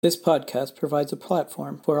This podcast provides a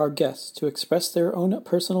platform for our guests to express their own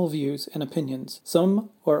personal views and opinions. Some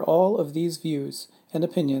or all of these views and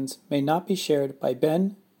opinions may not be shared by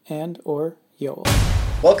Ben and/or Yoel.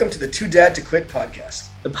 Welcome to the Too Dad to Quit podcast.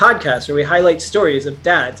 The podcast where we highlight stories of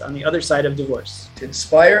dads on the other side of divorce. To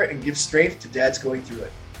inspire and give strength to dads going through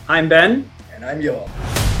it. I'm Ben. And I'm Yoel.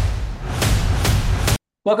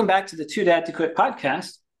 Welcome back to the Too Dad to Quit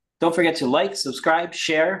podcast. Don't forget to like, subscribe,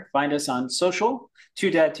 share, find us on social. Too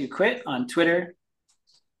Dad to Quit on Twitter,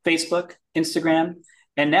 Facebook, Instagram,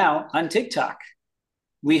 and now on TikTok.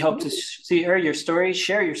 We hope to hear your stories,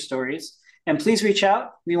 share your stories, and please reach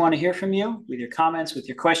out. We want to hear from you with your comments, with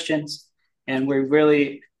your questions, and we're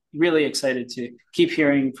really, really excited to keep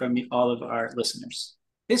hearing from all of our listeners.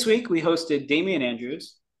 This week, we hosted Damian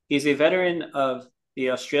Andrews. He's a veteran of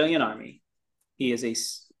the Australian Army. He is a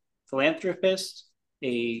philanthropist,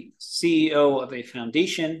 a CEO of a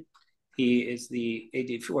foundation. He is a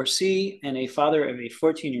divorcee and a father of a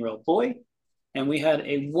 14-year-old boy. And we had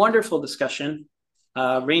a wonderful discussion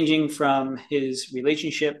ranging from his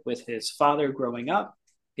relationship with his father growing up,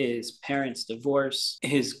 his parents' divorce,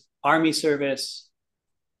 his Army service,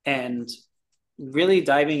 and really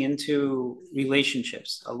diving into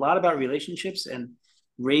relationships, a lot about relationships and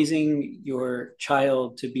raising your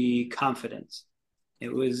child to be confident.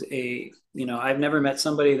 It was I've never met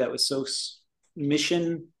somebody that was so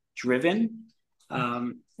mission driven.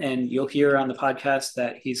 And you'll hear on the podcast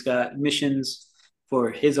that he's got missions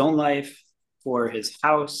for his own life, for his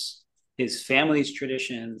house, his family's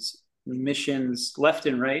traditions, missions left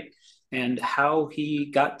and right, and how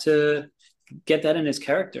he got to get that in his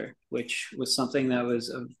character, which was something that was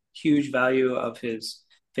of huge value of his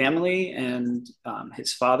family and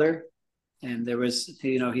his father. And there was,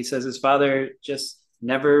 he says his father just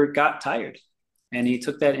never got tired, and he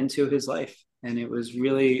took that into his life. And it was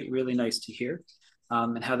really, really nice to hear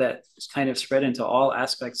and how that kind of spread into all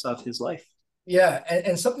aspects of his life. Yeah.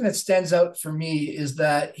 And something that stands out for me is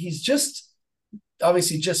that he's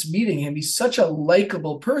obviously just meeting him. He's such a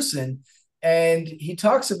likable person. And he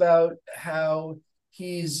talks about how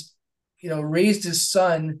he's, raised his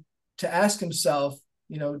son to ask himself,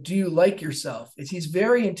 do you like yourself? He's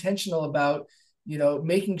very intentional about,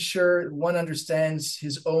 making sure one understands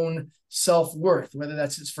his own self-worth, whether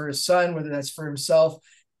that's for his son, whether that's for himself.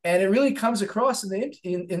 And it really comes across in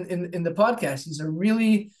the podcast.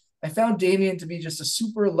 I found Damian to be just a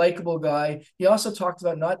super likable guy. He also talked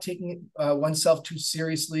about not taking oneself too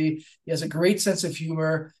seriously. He has a great sense of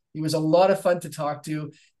humor. He was a lot of fun to talk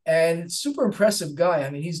to and super impressive guy. I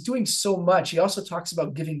mean, he's doing so much. He also talks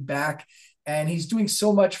about giving back, and he's doing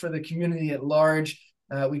so much for the community at large.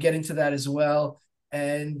 We get into that as well.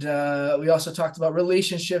 And we also talked about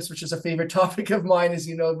relationships, which is a favorite topic of mine, as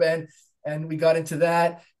you know, Ben, and we got into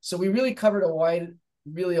that. So we really covered a wide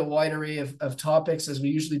array of topics, as we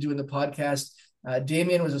usually do in the podcast.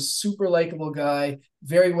 Damian was a super likable guy,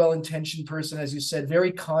 very well-intentioned person, as you said,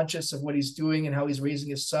 very conscious of what he's doing and how he's raising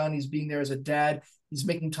his son. He's being there as a dad. He's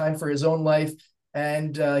making time for his own life.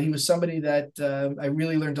 And he was somebody that I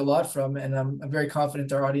really learned a lot from, and I'm very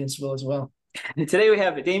confident our audience will as well. And today we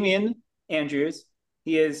have Damian Andrews.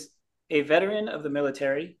 He is a veteran of the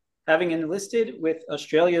military, having enlisted with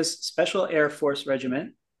Australia's Special Air Force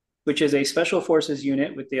Regiment, which is a special forces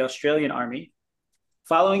unit with the Australian Army.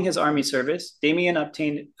 Following his Army service, Damian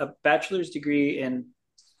obtained a bachelor's degree in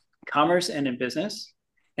commerce and in business,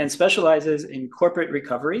 and specializes in corporate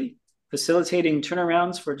recovery, facilitating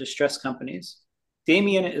turnarounds for distressed companies.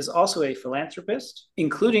 Damian is also a philanthropist,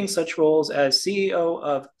 including such roles as CEO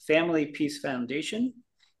of Family Peace Foundation,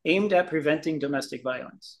 aimed at preventing domestic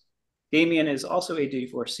violence. Damian is also a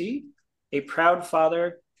divorcee, a proud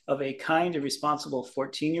father of a kind and responsible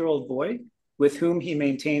 14-year-old boy with whom he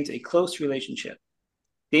maintains a close relationship.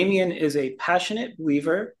 Damian is a passionate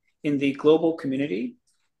believer in the global community,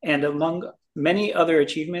 and among many other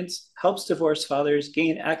achievements, helps divorced fathers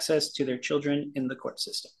gain access to their children in the court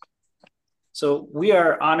system. So we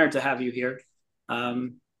are honored to have you here.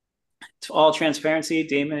 To all transparency,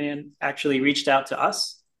 Damian actually reached out to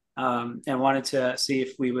us and wanted to see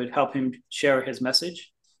if we would help him share his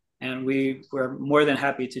message. And we were more than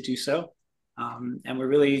happy to do so. And we're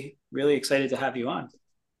really, really excited to have you on.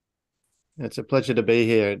 It's a pleasure to be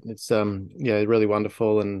here. It's really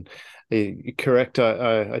wonderful. And You're correct.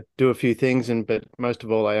 I do a few things, but most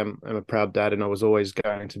of all, I'm a proud dad, and I was always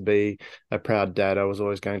going to be a proud dad. I was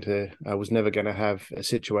never going to have a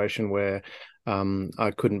situation where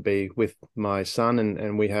I couldn't be with my son,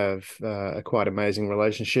 and we have a quite amazing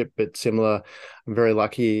relationship. But similar, I'm very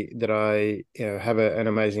lucky that I have an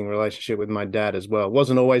amazing relationship with my dad as well. It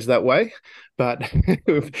wasn't always that way, but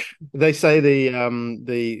they say the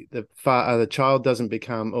child doesn't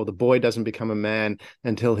become, or the boy doesn't become a man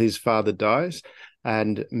until his father dies.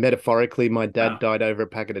 And metaphorically, my dad Wow. died over a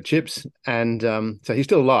packet of chips, and so he's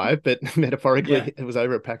still alive, but Yeah. metaphorically, it was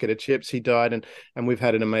over a packet of chips. He died, and we've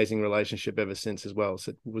had an amazing relationship ever since as well.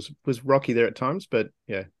 So it was rocky there at times, but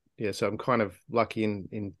yeah. So I'm kind of lucky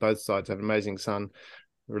in both sides. I have an amazing son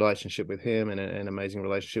relationship with him, and an amazing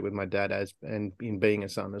relationship with my dad as and in being a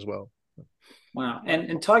son as well. Wow.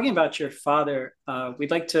 And talking about your father,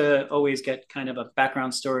 we'd like to always get kind of a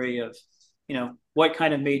background story of, what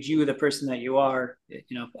kind of made you the person that you are.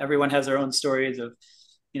 Everyone has their own stories of,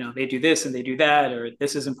 they do this and they do that, or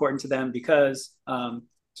this is important to them because.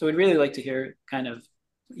 So we'd really like to hear kind of,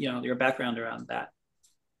 your background around that.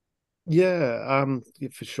 Yeah,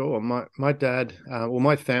 for sure. My dad,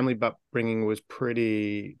 my family upbringing was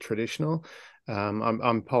pretty traditional.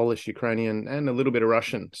 I'm Polish, Ukrainian, and a little bit of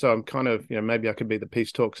Russian. So I'm kind of, maybe I could be the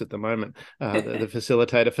peace talks at the moment, the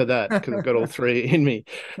facilitator for that, because I've got all three in me.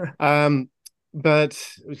 Um, but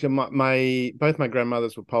both my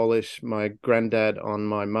grandmothers were Polish. My granddad on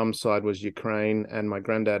my mum's side was Ukraine, and my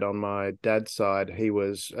granddad on my dad's side, he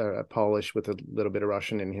was Polish with a little bit of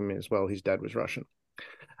Russian in him as well. His dad was Russian.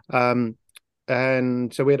 Um,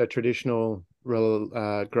 and so we had a traditional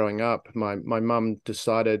growing up. My mum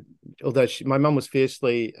decided, although my mum was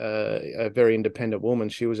fiercely a very independent woman,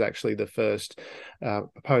 she was actually the first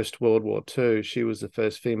post World War II. She was the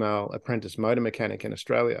first female apprentice motor mechanic in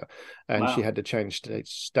Australia, and she Wow. had to change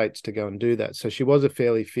states to go and do that. So she was a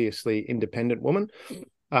fairly fiercely independent woman,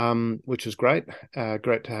 which was great.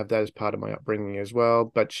 Great to have that as part of my upbringing as well.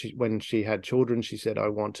 But when she had children, she said, "I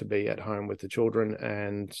want to be at home with the children."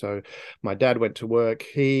 And so my dad went to work.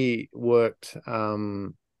 He worked.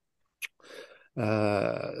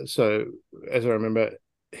 So as I remember,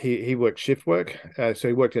 he worked shift work. So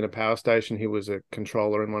he worked in a power station. He was a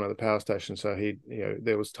controller in one of the power stations. So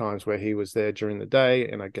there was times where he was there during the day,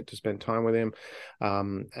 and I get to spend time with him,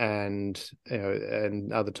 and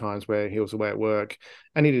other times where he was away at work,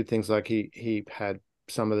 and he did things like he had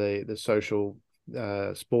some of the social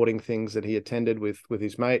sporting things that he attended with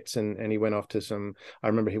his mates, and he went off to some. I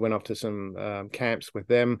remember he went off to some camps with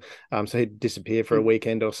them. So he'd disappear for a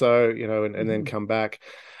weekend or so, and then come back.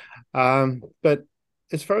 But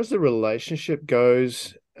as far as the relationship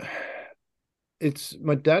goes, it's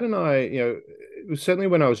my dad and I, it was certainly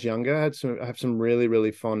when I was younger, I have some really,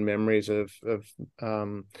 really fond memories of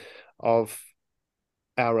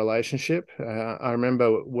our relationship. I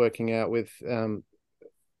remember working out with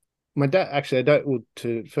my dad. Actually, I don't. Well,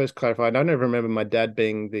 to first clarify, I don't ever remember my dad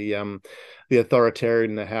being the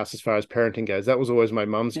authoritarian in the house as far as parenting goes. That was always my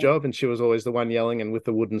mum's job, and she was always the one yelling and with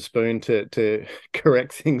the wooden spoon to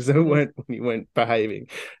correct things that weren't when you weren't behaving.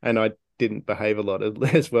 And I didn't behave a lot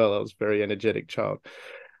as well. I was a very energetic child,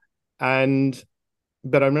 and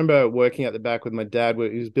but I remember working at the back with my dad where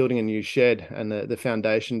he was building a new shed and the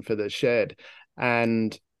foundation for the shed,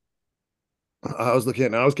 and I was looking at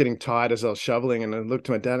it and I was getting tired as I was shoveling, and I looked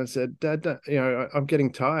to my dad and said, "Dad, I'm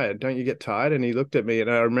getting tired. Don't you get tired?" And he looked at me,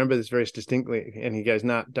 and I remember this very distinctly. And he goes,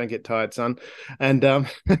 "Nah, don't get tired, son." And and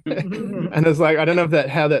it's like I don't know if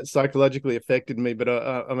how that psychologically affected me, but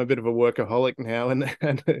I'm a bit of a workaholic now, and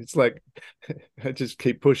it's like I just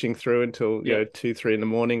keep pushing through until Yeah. 2, 3 in the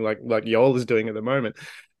morning, like Yoel is doing at the moment.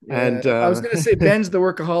 Yeah, And I was gonna say Ben's the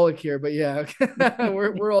workaholic here, but yeah,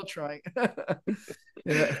 we're all trying.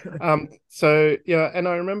 Yeah. So yeah, and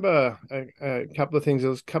I remember a couple of things. There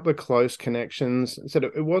was a couple of close connections. So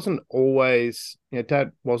it wasn't always,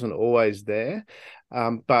 Dad wasn't always there,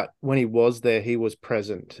 but when he was there, he was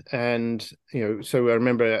present. And so I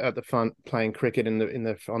remember at the front playing cricket in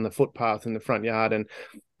the on the footpath in the front yard, and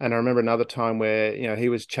I remember another time where he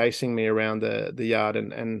was chasing me around the yard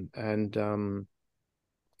and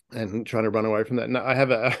trying to run away from that. And I have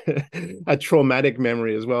a traumatic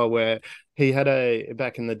memory as well, where he had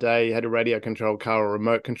back in the day, he had a radio controlled car or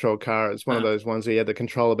remote controlled car. It's one of those ones where you had the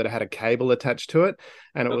controller, but it had a cable attached to it.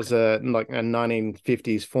 And it was like a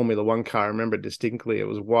 1950s Formula One car. I remember it distinctly. It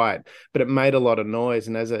was white, but it made a lot of noise.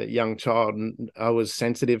 And as a young child, I was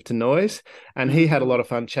sensitive to noise. And he had a lot of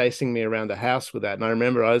fun chasing me around the house with that. And I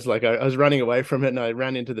remember I was running away from it, and I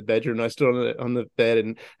ran into the bedroom, and I stood on the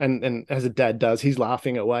bed, and as a dad does, he's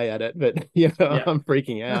laughing away at it, but Yeah. I'm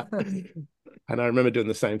freaking out. And I remember doing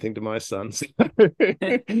the same thing to my sons. Father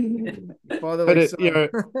But like it,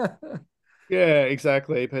 son. yeah,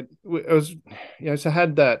 exactly. But it was, so I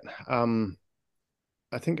had that,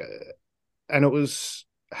 I think, and it was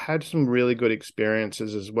had some really good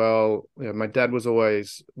experiences as well. My dad was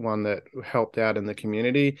always one that helped out in the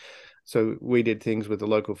community. So we did things with the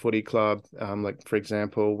local footy club, like for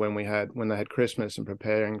example, when they had Christmas and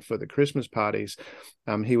preparing for the Christmas parties,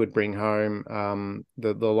 he would bring home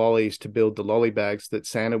the lollies to build the lolly bags that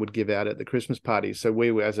Santa would give out at the Christmas parties. So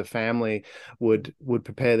we were, as a family, would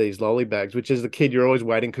prepare these lolly bags, which as a kid you're always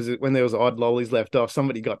waiting, because when there was odd lollies left off,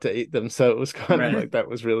 somebody got to eat them. So it was kind of Right. like, that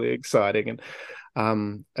was really exciting.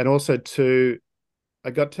 And also too, I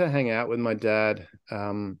got to hang out with my dad,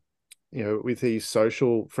 with his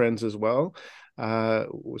social friends as well.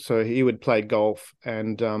 So he would play golf,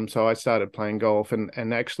 and so I started playing golf,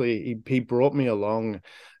 and actually he brought me along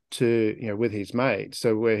to, with his mate.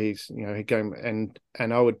 So where he'd go, and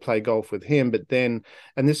I would play golf with him. But then,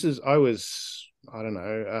 and this is, I was, I don't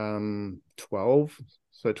know, 12,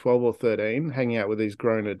 so 12 or 13, hanging out with these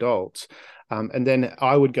grown adults. And then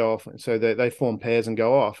I would go off, so they form pairs and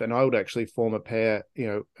go off, and I would actually form a pair,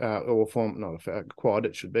 or form, not a quad,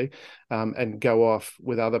 it should be, and go off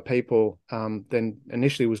with other people. Then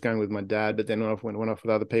initially was going with my dad, but then went off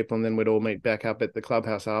with other people, and then we'd all meet back up at the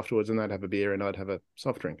clubhouse afterwards, and they'd have a beer and I'd have a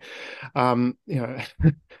soft drink. And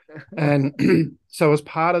so as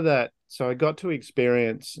part of that, so I got to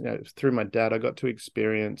experience, through my dad, I got to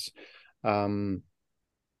experience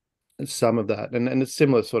some of that, and it's a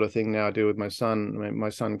similar sort of thing now I do with my son. I mean, my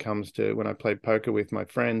son comes to, when I play poker with my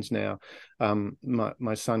friends now,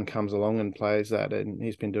 my son comes along and plays that, and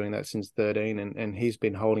he's been doing that since 13, and he's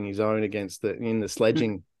been holding his own against the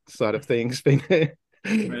sledging side of things, been Right.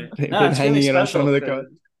 No, been it's really hanging it on some special of the because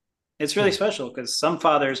guys. it's really special because some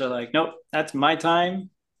fathers are like, nope, that's my time.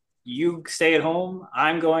 You stay at home.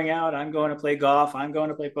 I'm going out. I'm going to play golf. I'm going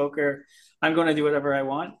to play poker. I'm going to do whatever I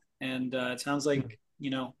want. And it sounds like,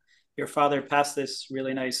 your father passed this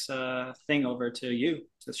really nice thing over to you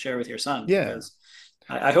to share with your son, Yeah. because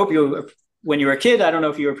I hope when you were a kid, I don't know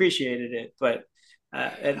if you appreciated it, but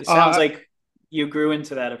it sounds uh, like you grew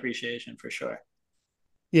into that appreciation for sure.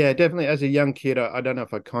 Yeah, definitely. As a young kid, I don't know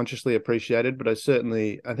if I consciously appreciated, but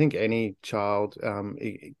I think any child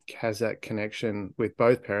has that connection with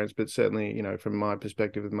both parents. But certainly, from my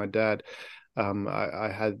perspective with my dad,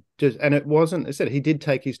 I had just, and it wasn't, I said, he did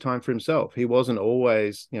take his time for himself. He wasn't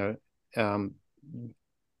always,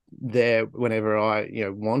 there whenever I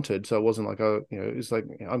wanted. So it wasn't like, it was like,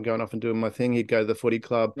 I'm going off and doing my thing. He'd go to the footy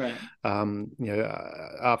club, Right.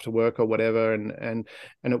 after work or whatever, and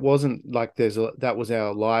it wasn't like that was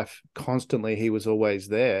our life constantly. He was always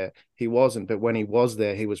there. He wasn't, but when he was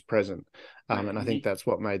there, he was present. Right. And I think that's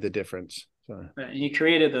what made the difference. So Right. And he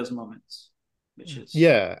created those moments,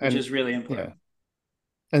 yeah, which and is really yeah, important.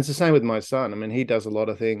 and it's the same with my son. I mean, he does a lot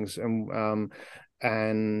of things, and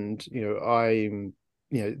I'm,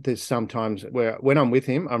 there's sometimes where when I'm with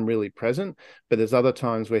him, I'm really present, but there's other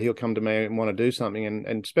times where he'll come to me and want to do something,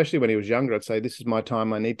 and especially when he was younger, I'd say, "This is my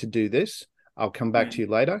time. I need to do this. I'll come back Right. to you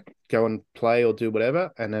later. Go and play or do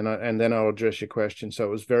whatever, and then I'll address your question." So it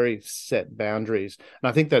was very set boundaries, and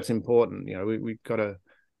I think that's important. You've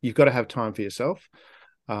got to have time for yourself.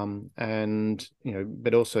 And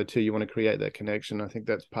but also too, you want to create that connection. I think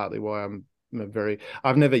that's partly why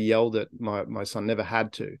I've never yelled at my son, never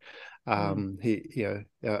had to. He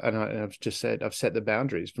and I've just said, I've set the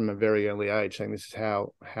boundaries from a very early age, saying this is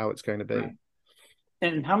how it's going to Right. be.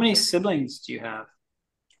 And how many siblings do you have?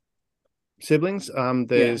 Siblings, Yeah.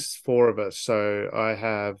 there's four of us. So I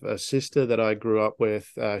have a sister that I grew up with.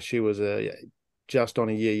 She was just on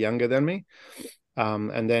a year younger than me.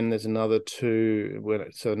 And then there's another two,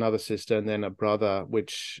 so another sister and then a brother,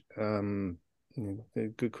 which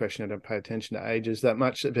good question. I don't pay attention to ages that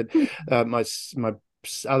much, but my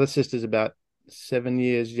other sister's about 7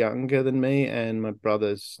 years younger than me, and my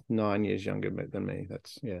brother's 9 years younger than me.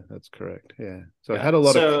 That's correct. Yeah. So I Got had a it.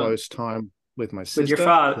 lot of So close time with my with your sister.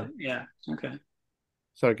 father, yeah. Okay.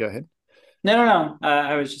 Sorry, go ahead. No, no, no.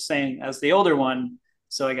 I was just saying, as the older one,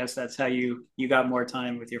 so I guess that's how you got more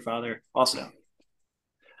time with your father, also.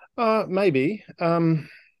 Maybe.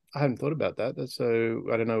 I hadn't thought about that. That's so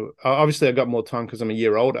I don't know. Obviously, I got more time because I'm a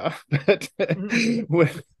year older, but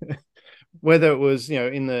whether it was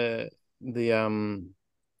in the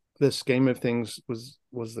scheme of things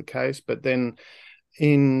was the case. But then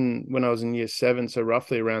in when I was in year 7, so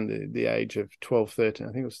roughly around the age of 12, 13,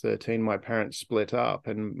 I think it was 13, my parents split up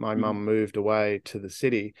and my Mhm. mum moved away to the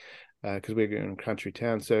city. because we were in a country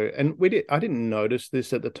town. So, and I didn't notice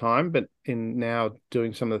this at the time, but in now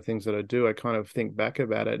doing some of the things that I do, I kind of think back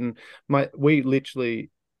about it. And we literally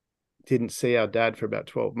didn't see our dad for about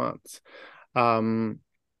 12 months. And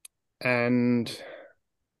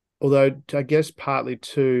although I guess partly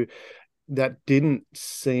too, that didn't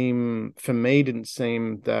seem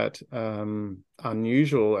that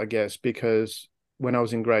unusual, I guess, because when I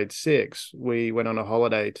was in grade 6, we went on a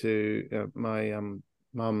holiday to my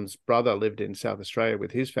mum's brother lived in South Australia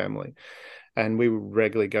with his family, and we would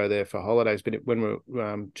regularly go there for holidays. But when we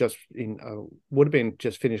were would have been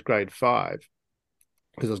just finished grade 5,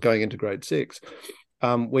 because I was going into grade 6.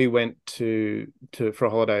 We went for a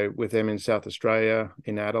holiday with them in South Australia,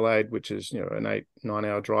 in Adelaide, which is an 8-9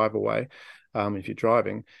 hour drive away, if you're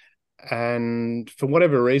driving. And for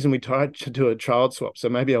whatever reason, we tried to do a child swap. So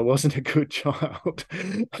maybe I wasn't a good child.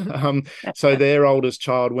 So their oldest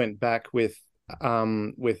child went back with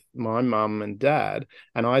my mum and dad,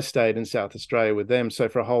 and I stayed in South Australia with them. So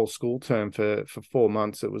for a whole school term, for 4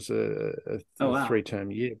 months, it was a Oh, wow.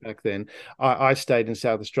 3-term year back then. I stayed in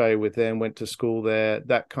South Australia with them, went to school there,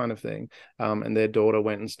 that kind of thing. And their daughter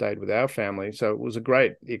went and stayed with our family. So it was a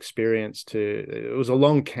great experience. It was a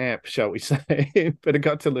long camp, shall we say, but it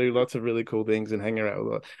got to do lots of really cool things and hang around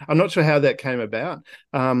with it. I'm not sure how that came about.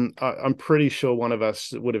 I'm pretty sure one of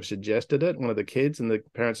us would have suggested it, one of the kids, and the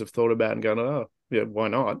parents have thought about it and gone, oh, yeah, why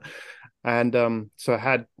not? And so I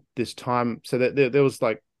had this time. So that there was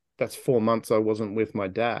that's 4 months I wasn't with my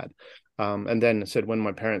dad. And then I said, when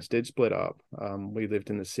my parents did split up, we lived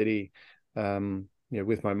in the city,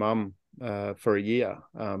 with my mum for a year.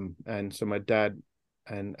 And so my dad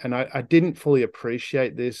and I didn't fully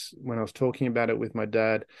appreciate this when I was talking about it with my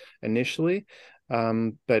dad initially.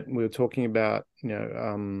 But we were talking about,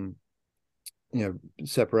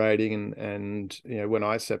 separating and when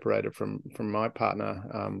I separated from my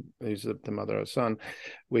partner, who's the mother of son,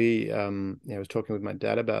 we was talking with my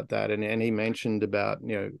dad about that, and he mentioned about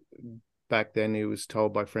back then he was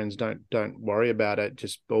told by friends, don't worry about it,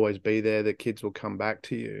 just always be there, the kids will come back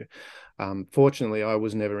to you. Fortunately, I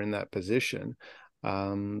was never in that position,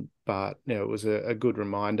 but it was a good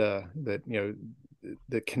reminder that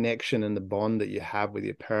the connection and the bond that you have with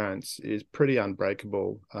your parents is pretty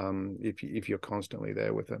unbreakable, if you're constantly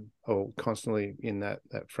there with them, or constantly in that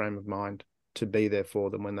frame of mind to be there for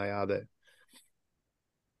them when they are there.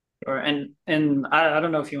 Or and I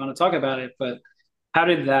don't know if you want to talk about it, but how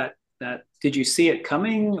did that did you see it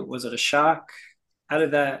coming? Was it a shock? How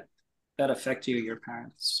did that affect you, your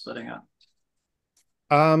parents splitting up?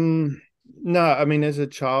 No, I mean, as a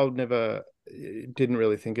child, never didn't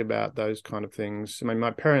really think about those kind of things. I mean, my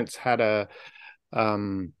parents had a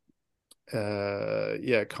kind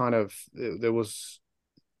of, there was,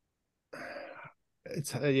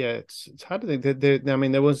 it's hard to think that I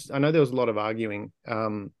mean, I know there was a lot of arguing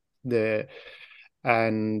there,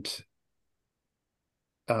 and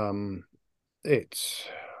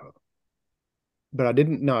but I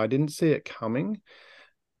didn't see it coming.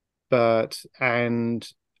 And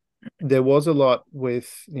there was a lot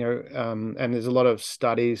with, and there's a lot of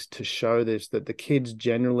studies to show this, that the kids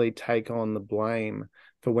generally take on the blame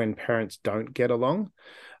for when parents don't get along.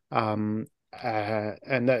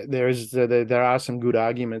 And that there are some good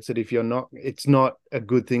arguments that it's not a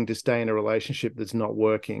good thing to stay in a relationship that's not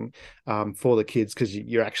working for the kids, because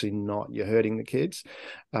you're actually you're hurting the kids.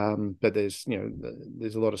 But there's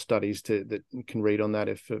a lot of studies that you can read on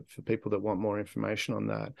that for people that want more information on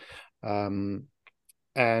that.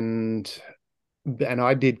 And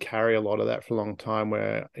I did carry a lot of that for a long time,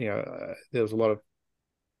 where there was a lot of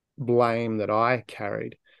blame that I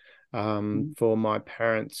carried for my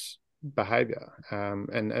parents' behavior,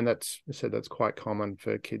 and that's quite common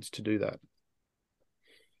for kids to do that.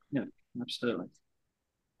 Yeah, absolutely.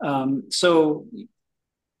 So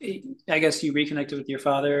I guess you reconnected with your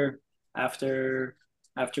father after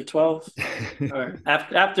 12 or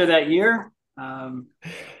after that year.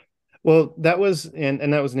 Well, that was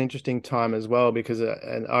and that was an interesting time as well, because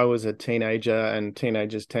and I was a teenager, and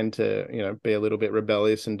teenagers tend to be a little bit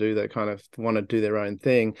rebellious and want to do their own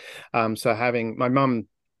thing. So having my mum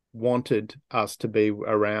wanted us to be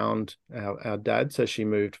around our dad, so she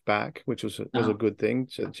moved back, which was a good thing.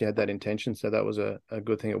 So she had that intention, so that was a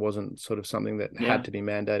good thing. It wasn't sort of something that had to be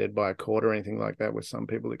mandated by a court or anything like that, which some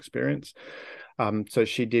people experience. So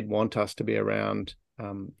she did want us to be around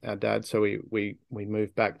our dad, so we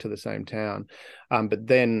moved back to the same town. But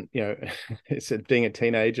then, it's being a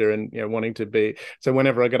teenager and wanting to be. So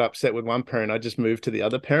whenever I got upset with one parent, I just moved to the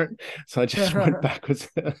other parent. So I just went backwards.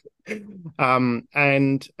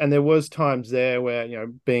 And there was times there where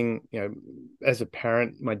being as a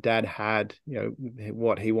parent, my dad had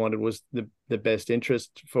what he wanted was the best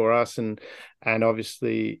interest for us, and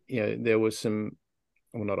obviously there was some,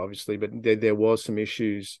 well, not obviously, but there was some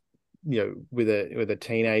issues with a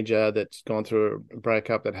teenager that's gone through a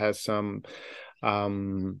breakup, that has some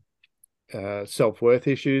self-worth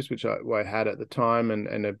issues, which I had at the time,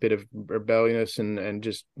 and a bit of rebelliousness, and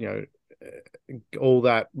just all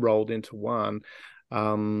that rolled into one.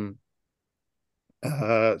 So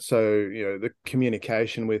the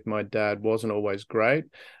communication with my dad wasn't always great.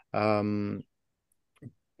 Instead,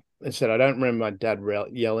 I don't remember my dad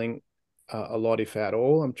yelling a lot, if at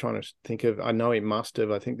all. I'm trying to think of, I know he must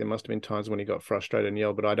have. I think there must have been times when he got frustrated and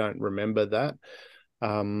yelled, but I don't remember that.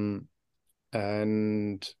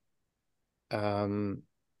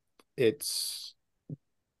 It's,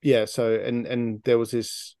 yeah. So, and there was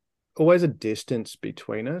this always a distance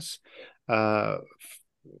between us,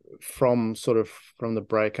 from the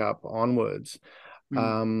breakup onwards.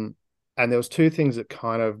 And there was two things that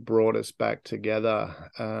kind of brought us back together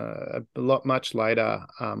much later.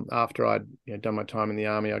 After I'd done my time in the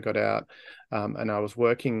army, I got out, and I was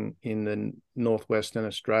working in the northwestern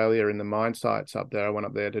Australia in the mine sites up there. I went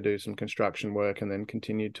up there to do some construction work and then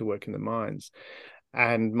continued to work in the mines.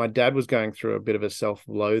 And my dad was going through a bit of a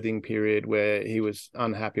self-loathing period where he was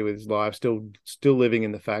unhappy with his life, still living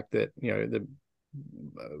in the fact that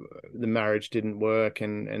the marriage didn't work,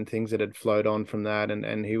 and things that had flowed on from that,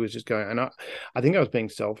 and he was just going, and I think I was being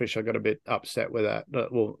selfish. I got a bit upset with that.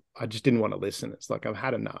 Well, I just didn't want to listen. It's like, I've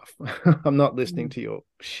had enough. I'm not listening to your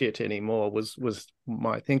shit anymore, was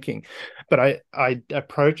my thinking. But I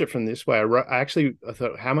approach it from this way. I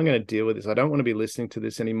thought, how am I going to deal with this? I don't want to be listening to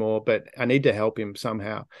this anymore, but I need to help him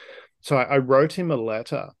somehow. So I wrote him a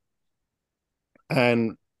letter,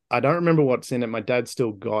 and I don't remember what's in it. My dad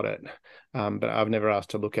still got it, but I've never asked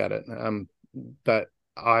to look at it. But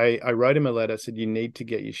I wrote him a letter, said, you need to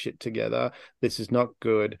get your shit together. This is not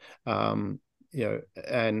good. And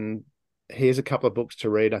here's a couple of books to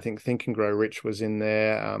read. I think Think and Grow Rich was in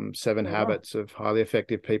there. Seven Habits of Highly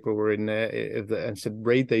Effective People were in there, and said,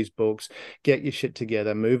 read these books, get your shit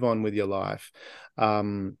together, move on with your life.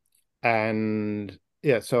 And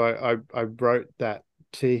yeah, so I wrote that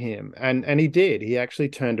to him, and he did. He actually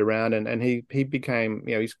turned around, and he became,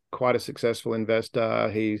 he's quite a successful investor.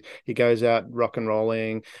 He goes out rock and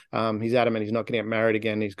rolling. He's adamant he's not going to get married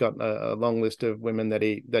again. He's got a long list of women that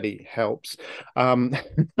he helps,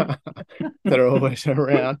 that are always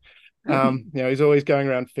around. He's always going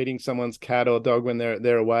around feeding someone's cat or dog when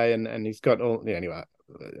they're away, and he's got all, anyway.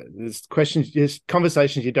 There's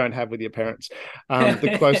conversations you don't have with your parents.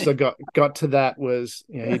 The closest I got to that was,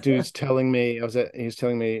 he was telling me, he was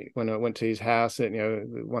telling me when I went to his house that,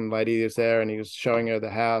 one lady was there, and he was showing her the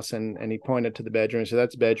house, and he pointed to the bedroom. So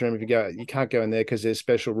that's the bedroom. If you go, you can't go in there because there's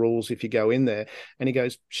special rules if you go in there. And he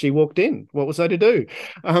goes, she walked in. What was I to do?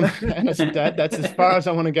 And I said, Dad, that's as far as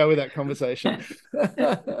I want to go with that conversation.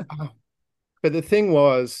 But the thing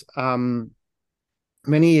was,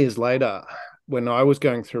 many years later, when I was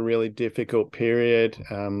going through a really difficult period,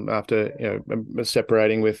 after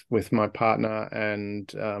separating with my partner, and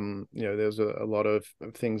there was a lot of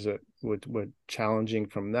things that were challenging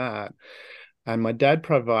from that, and my dad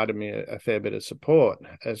provided me a fair bit of support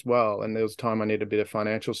as well. And there was a time I needed a bit of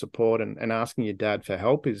financial support, and asking your dad for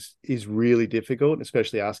help is really difficult,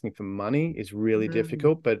 especially asking for money is really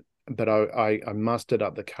difficult. But I mustered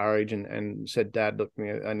up the courage and said, Dad, look,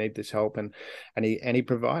 I need this help, and he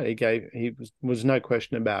provided. He was no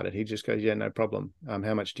question about it. He just goes, yeah, no problem.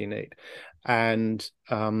 How much do you need? And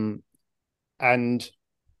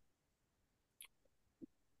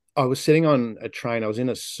I was sitting on a train. I was in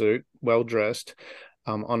a suit, well dressed,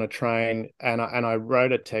 on a train, and I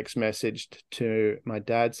wrote a text message to my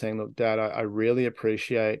dad saying, look, Dad, I really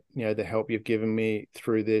appreciate the help you've given me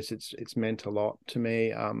through this. It's meant a lot to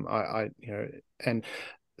me. And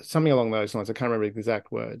something along those lines. I can't remember the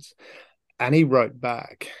exact words. And he wrote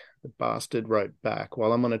back. The bastard wrote back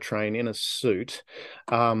while I'm on a train in a suit,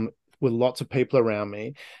 with lots of people around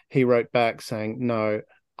me. He wrote back saying, no,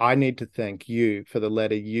 I need to thank you for the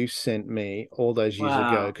letter you sent me all those years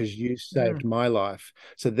ago, because you saved my life.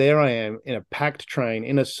 So there I am in a packed train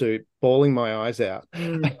in a suit, bawling my eyes out.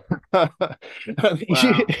 Wow.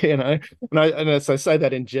 And as I say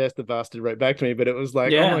that in jest, the bastard wrote back to me, but it was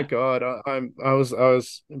like, oh my God, I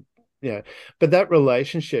was, yeah. But that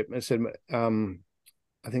relationship, I said,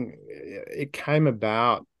 I think it came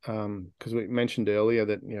about because we mentioned earlier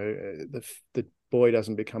that the boy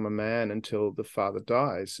doesn't become a man until the father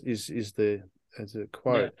dies. Is the as a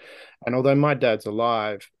quote, and although my dad's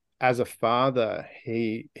alive, as a father,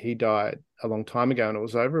 he died a long time ago, and it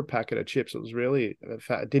was over a packet of chips. It was really,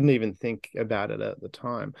 I didn't even think about it at the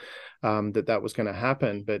time that was going to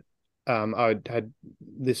happen. But I had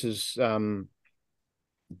this is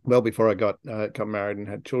well before I got married and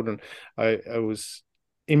had children. I was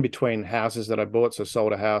in between houses that I bought, so I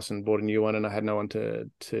sold a house and bought a new one, and I had no one to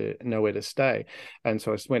nowhere to stay, and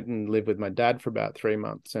so I went and lived with my dad for about 3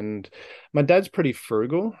 months. And my dad's pretty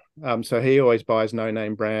frugal, so he always buys no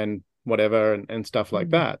name brand whatever and stuff like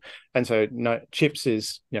that. And so no chips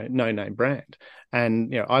is no name brand,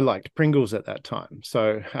 and I liked Pringles at that time.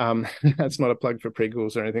 So that's not a plug for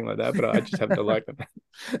Pringles or anything like that, but I just happen to like them.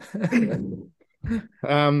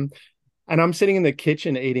 And I'm sitting in the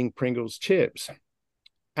kitchen eating Pringles chips,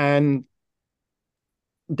 and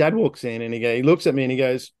Dad walks in and he looks at me and he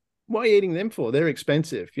goes, "Why are you eating them for? They're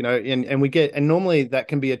expensive," and normally that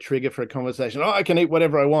can be a trigger for a conversation. Oh, I can eat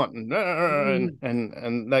whatever I want, and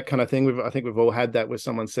that kind of thing. I think we've all had that where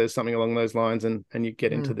someone says something along those lines, and you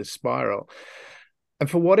get into this spiral. And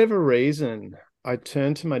for whatever reason, I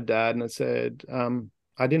turned to my dad and I said,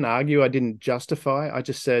 I didn't argue, I didn't justify, I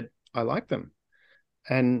just said, I like them.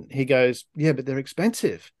 And he goes, "Yeah, but they're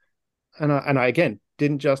expensive." And I again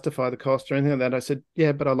didn't justify the cost or anything like that. I said,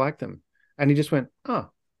 "Yeah, but I like them." And he just went, "Oh,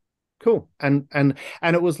 cool." And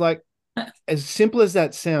it was like, as simple as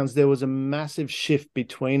that sounds, there was a massive shift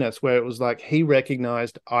between us where it was like he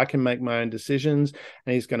recognized I can make my own decisions,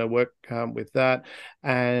 and he's going to work with that,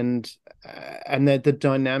 and that the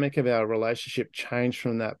dynamic of our relationship changed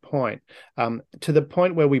from that point, to the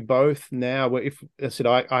point where we both now, where if I said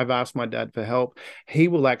I've asked my dad for help, he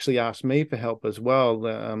will actually ask me for help as well.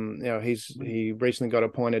 He recently got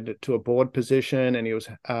appointed to a board position, and he was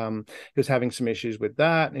having some issues with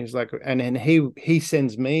that, and he's like, and he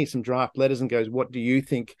sends me some draft letters and goes, "What do you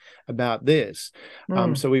think about this?"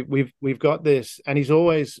 So we've got this, and he's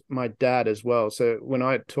always my dad as well. So when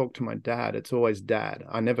I talk to my dad, it's always dad.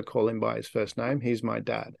 I never call him by his first name. He's my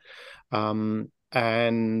dad.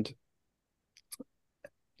 And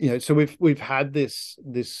so we've had this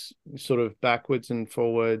sort of backwards and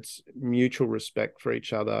forwards mutual respect for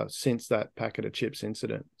each other since that packet of chips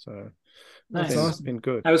incident. So nice. That's it's awesome. been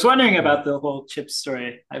good. I was wondering about the whole chip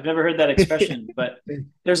story. I've never heard that expression, but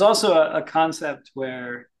there's also a concept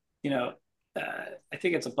where, I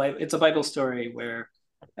think it's a Bible story where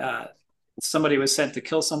somebody was sent to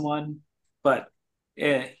kill someone, but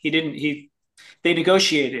they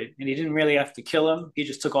negotiated, and he didn't really have to kill him. He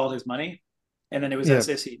just took all his money, and then it was as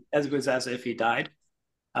if he died.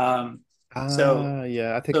 Yeah,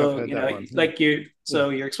 I think I've heard that one. Like you're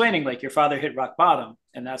explaining, like your father hit rock bottom,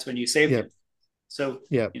 and that's when you saved him. So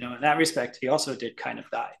in that respect, he also did kind of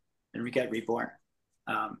die and get reborn.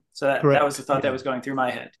 So that was the thought that was going through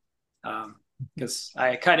my head, because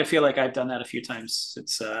I kind of feel like I've done that a few times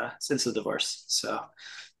since the divorce. So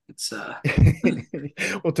it's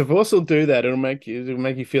well, divorce will do that. It'll make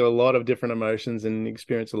you feel a lot of different emotions and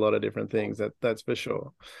experience a lot of different things. That's for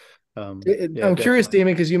sure. I'm curious,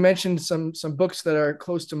 Damian, because you mentioned some books that are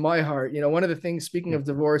close to my heart. One of the things, speaking of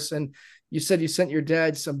divorce, and you said you sent your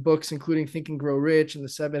dad some books, including Think and Grow Rich and The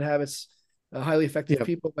 7 Habits of Highly Effective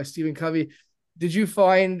People by Stephen Covey. Did you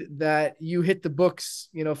find that you hit the books,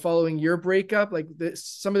 following your breakup? Like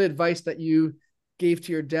some of the advice that you gave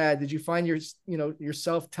to your dad, did you find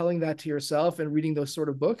yourself telling that to yourself and reading those sort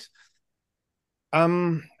of books?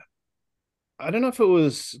 I don't know if it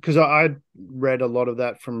was because I read a lot of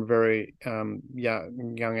that from a very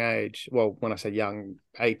young age. Well, when I say young,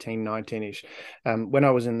 18, 19-ish. When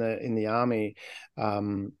I was in the army,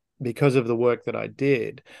 because of the work that I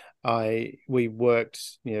did, we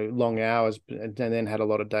worked long hours and then had a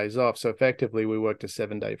lot of days off. So effectively, we worked a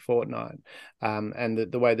 7-day fortnight. And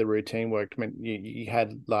the way the routine worked meant you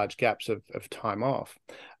had large gaps of time off.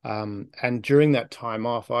 And during that time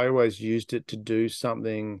off, I always used it to do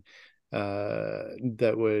something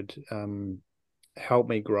that would help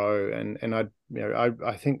me grow. And I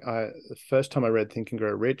think the first time I read Think and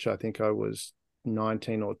Grow Rich, I think I was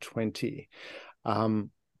 19 or 20.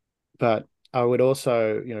 But I would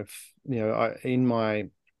also, in my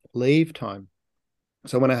leave time,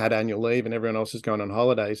 so when I had annual leave and everyone else is going on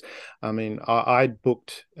holidays, I mean, I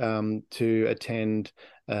booked to attend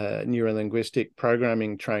neurolinguistic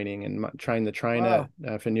programming training and train the trainer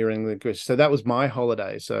for neurolinguistics. So that was my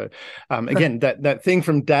holiday. So again, that thing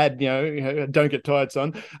from Dad, don't get tired,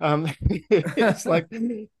 son. It's like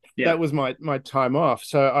Yeah. that was my time off.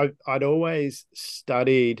 So I'd always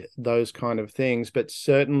studied those kind of things, but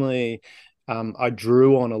certainly I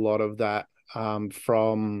drew on a lot of that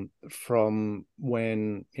from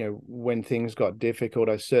when when things got difficult.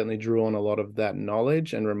 I certainly drew on a lot of that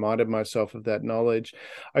knowledge and reminded myself of that knowledge.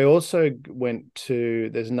 I also went to,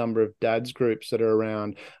 there's a number of dads groups that are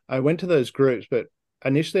around. I went to those groups, but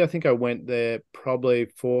initially I think I went there probably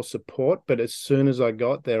for support, but as soon as I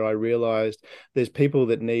got there, I realized there's people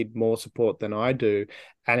that need more support than I do.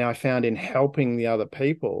 And I found in helping the other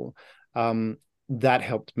people, that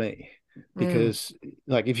helped me. Mm, Because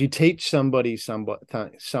like if you teach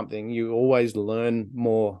something, you always learn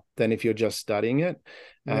more than if you're just studying it.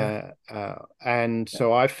 yeah. And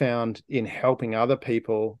so I found in helping other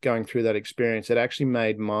people going through that experience, it actually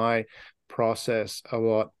made my process a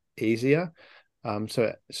lot easier.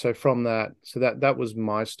 So from that, that was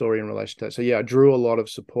my story in relation to that. So yeah, I drew a lot of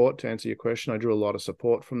support to answer your question. I drew a lot of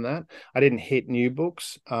support from that. I didn't hit new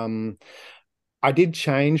books. I did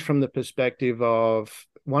change from the perspective of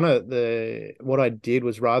what I did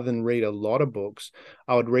was rather than read a lot of books,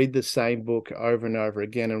 I would read the same book over and over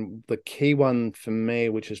again. And the key one for me,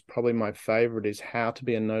 which is probably my favorite, is How to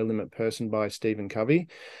Be a No Limit Person by Stephen Covey.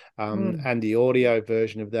 Mm, And the audio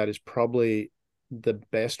version of that is probably the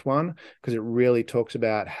best one because it really talks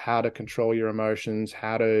about how to control your emotions,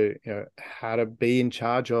 how to be in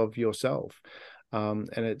charge of yourself. And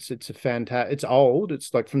it's a fantastic. It's old.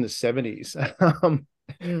 It's like from the 70s.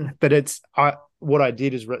 mm, But what I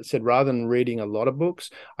did is said rather than reading a lot of books,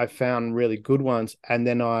 I found really good ones, and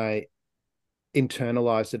then I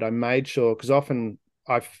internalized it. I made sure because often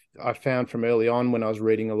I found from early on when I was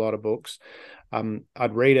reading a lot of books,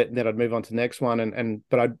 I'd read it and then I'd move on to the next one,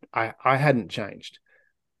 but I hadn't changed,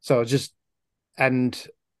 so I was just and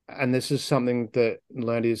this is something that I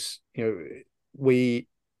learned is we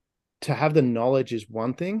to have the knowledge is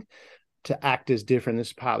one thing, to act is different. This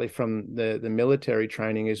is partly from the military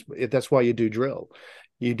training. Is that's why you do drill,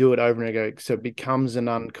 you do it over and again, so it becomes an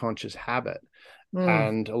unconscious habit. mm,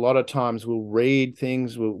 And a lot of times we'll read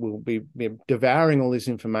things, we'll be devouring all this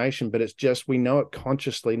information, but it's just we know it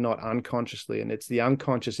consciously, not unconsciously. And it's the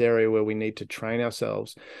unconscious area where we need to train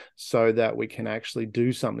ourselves so that we can actually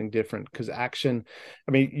do something different. Because action,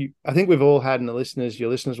 I mean, I think we've all had, and your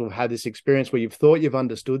listeners will have had this experience where you've thought you've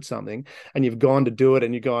understood something and you've gone to do it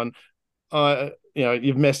and you've gone,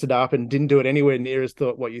 you've messed it up and didn't do it anywhere near as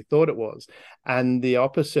what you thought it was. And the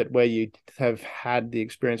opposite, where you have had the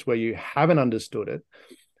experience where you haven't understood it,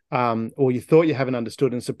 or you thought you haven't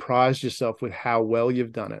understood and surprised yourself with how well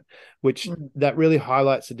you've done it, which mm. that really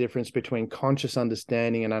highlights the difference between conscious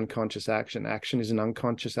understanding and unconscious action. Action is an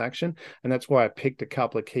unconscious action. And that's why I picked a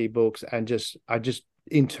couple of key books and I just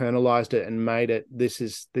internalized it and made it, this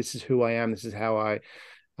is who I am. This is how I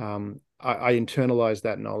internalized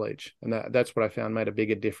that knowledge, and that's what I found made a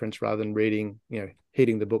bigger difference rather than reading,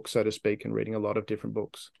 hitting the book, so to speak, and reading a lot of different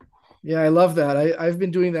books. Yeah, I love that. I've been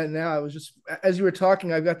doing that now. I was just as you were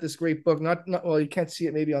talking, I've got this great book. Not well, you can't see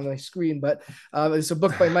it maybe on my screen, but it's a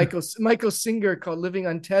book by Michael Singer called Living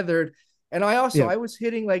Untethered. And Yeah. I was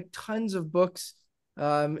hitting like tons of books,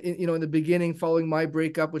 in the beginning following my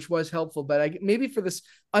breakup, which was helpful. But maybe for this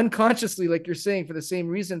unconsciously, like you're saying, for the same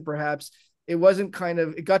reason, perhaps it wasn't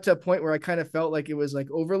it got to a point where I kind of felt like it was like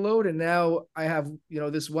overload. And now I have,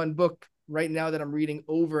 this one book right now that I'm reading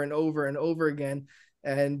over and over and over again.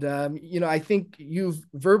 And, I think you've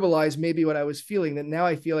verbalized maybe what I was feeling, that now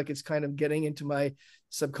I feel like it's kind of getting into my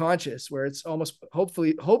subconscious where it's almost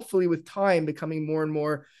hopefully with time becoming more and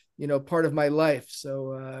more, part of my life.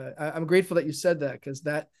 So I'm grateful that you said that, because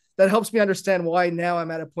that helps me understand why now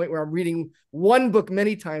I'm at a point where I'm reading one book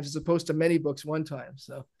many times as opposed to many books one time.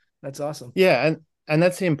 So that's awesome. Yeah, and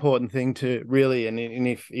that's the important thing to really, and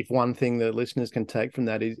if one thing the listeners can take from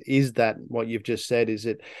that is that what you've just said is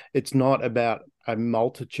it's not about a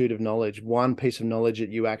multitude of knowledge. One piece of knowledge that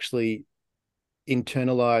you actually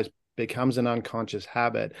internalize becomes an unconscious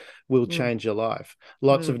habit will Mm, change your life.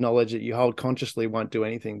 Lots mm, of knowledge that you hold consciously won't do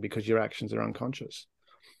anything because your actions are unconscious.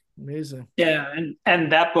 amazing. Yeah,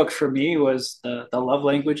 and that book for me was the love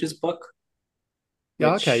languages book,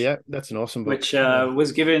 Yeah, okay, which yeah, that's an awesome book. which Yeah.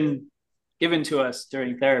 was given to us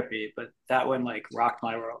during therapy, but that one like rocked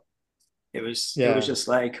my world. It was Yeah. just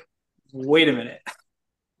like, wait a minute,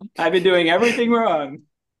 I've been doing everything wrong.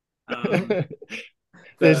 Um,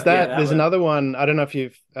 There's Yeah, that. that There's one. another one. I don't know if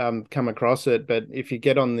you've come across it, but if you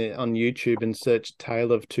get on YouTube and search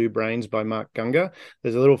 "Tale of Two Brains" by Mark Gungor,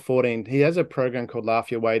 there's a little 14. He has a program called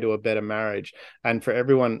 "Laugh Your Way to a Better Marriage," and for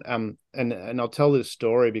everyone, and I'll tell this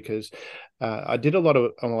story because I did a lot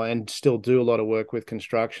of and still do a lot of work with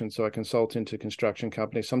construction. So I consult into construction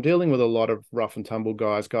companies. So I'm dealing with a lot of rough and tumble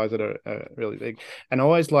guys that are really big, and I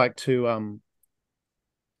always like to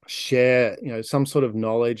share some sort of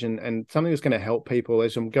knowledge and something that's going to help people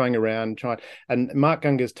as I'm going around trying. And Mark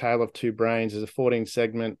Gungor's Tale of Two Brains is a 14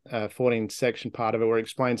 section part of it where it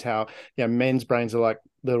explains how men's brains are like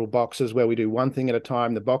little boxes where we do one thing at a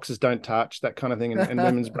time, the boxes don't touch, that kind of thing, and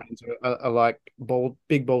women's brains are like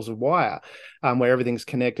big balls of wire, where everything's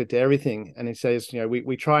connected to everything. And he says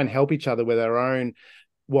we try and help each other with our own,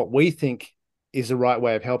 what we think is the right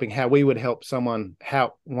way of helping, how we would help someone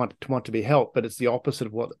want to be helped, but it's the opposite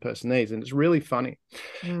of what the person needs. And it's really funny.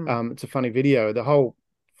 It's a funny video. The whole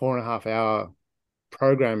 4.5 hour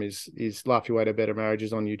program is Laugh Your Way to Better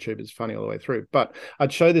Marriages on YouTube. It's funny all the way through. But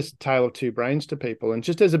I'd show this Tale of Two Brains to people, and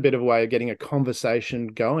just as a bit of a way of getting a conversation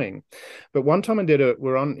going. But one time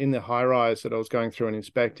we're in the high rise that I was going through and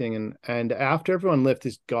inspecting, and after everyone left,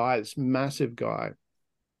 this massive guy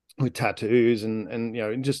with tattoos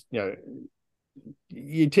and just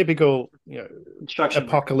your typical Construction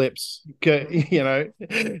apocalypse he's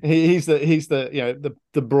the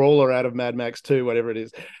brawler out of Mad Max 2, whatever it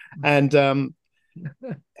is. And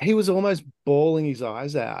he was almost bawling his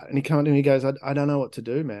eyes out, and he came to me, he goes, I don't know what to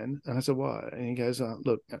do, man. And I said, what? And he goes,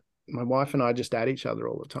 look, my wife and I just at each other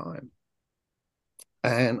all the time.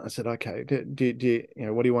 And I said, okay, do you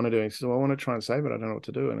what do you want to do? And he said, well, I want to try and save it, I don't know what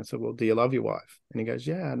to do. And I said, well, do you love your wife? And he goes,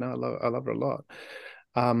 yeah, no, I love her a lot.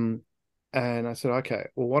 And I said, okay,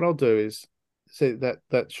 well, what I'll do is see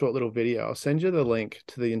that short little video. I'll send you the link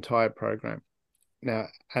to the entire program. Now,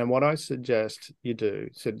 and what I suggest you do,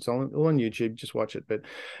 so it's all on YouTube, just watch it, but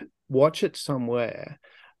watch it somewhere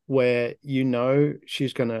where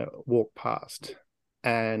she's going to walk past.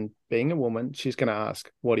 And being a woman, she's going to ask,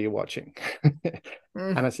 what are you watching?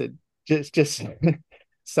 And I said, just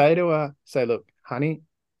say to her, look, honey,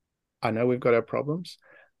 I know we've got our problems.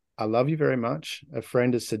 I love you very much. A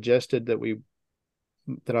friend has suggested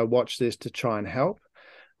that I watch this to try and help.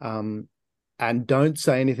 And don't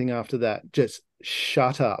say anything after that. Just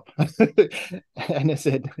shut up. And I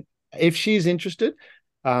said, if she's interested,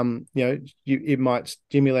 it might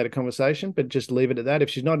stimulate a conversation, but just leave it at that.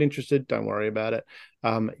 If she's not interested, don't worry about it.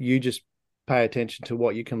 You just pay attention to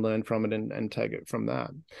what you can learn from it and take it from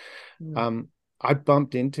that. I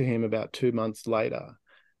bumped into him about 2 months later,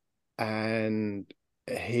 and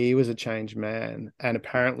he was a changed man. And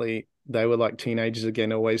apparently they were like teenagers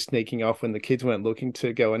again, always sneaking off when the kids weren't looking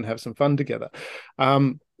to go and have some fun together.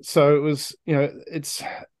 So it was, it's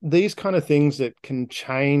these kind of things that can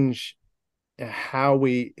change how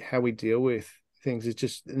we deal with things. It's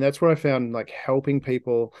just, and that's where I found like helping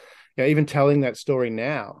people, even telling that story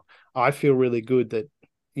now, I feel really good that,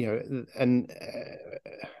 and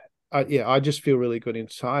I just feel really good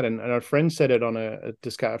inside. And a friend said it on a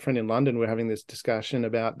friend in London. We're having this discussion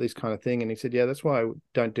about this kind of thing. And he said, yeah, that's why I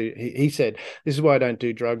don't do, he said, this is why I don't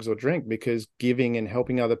do drugs or drink, because giving and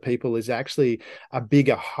helping other people is actually a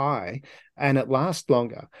bigger high and it lasts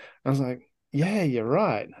longer. I was like, yeah, you're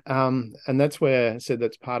right. And that's where I said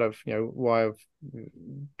that's part of, why I've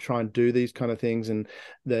try and do these kind of things. And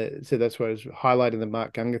so that's why I was highlighting the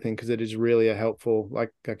Mark Gungor thing, because it is really a helpful,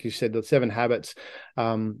 like you said, the 7 habits.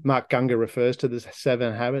 Mark Gungor refers to the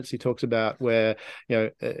 7 habits. He talks about where,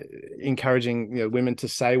 encouraging, women to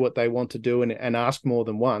say what they want to do and ask more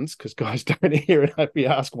than once, because guys don't hear it if we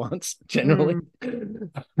ask once, generally.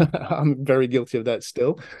 I'm very guilty of that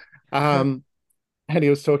still. And he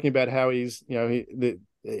was talking about how he's,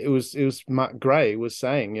 it was Mark Gray was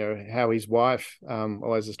saying, how his wife,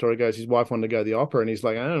 or as the story goes, his wife wanted to go to the opera, and he's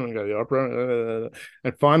like, I don't want to go to the opera.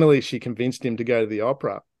 And finally, she convinced him to go to the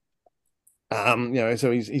opera.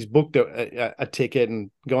 So he's booked a ticket and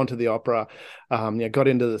gone to the opera. Got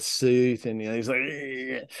into the suit, and he's like,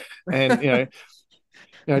 and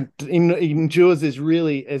he endures this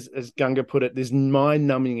really, as Gungor put it, this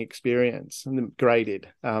mind-numbing experience, and Gray did,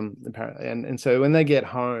 apparently. And so when they get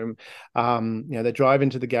home, they drive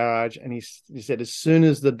into the garage, and he said as soon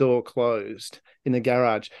as the door closed in the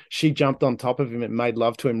garage, she jumped on top of him and made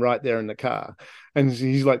love to him right there in the car. And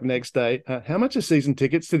he's like, the next day, how much are season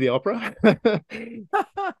tickets to the opera?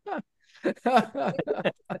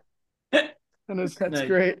 And That's nice.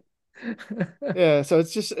 great. Yeah, so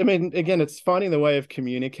it's just, I mean, again, it's finding the way of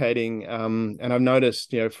communicating, and I've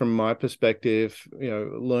noticed, from my perspective,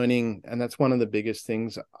 learning, and that's one of the biggest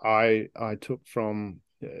things I took from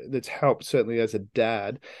that's helped certainly as a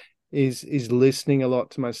dad is listening a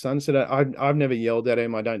lot to my son. So that I've never yelled at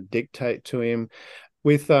him. I don't dictate to him.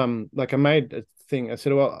 With like I made a thing. I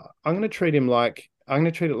said, well, I'm going to treat it like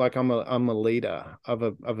I'm a leader of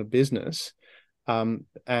a business.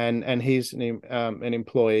 And he's an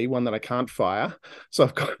employee, one that I can't fire. So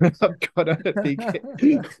I've got to be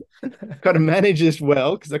got to manage this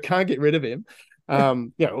well because I can't get rid of him.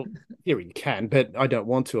 Here he can, but I don't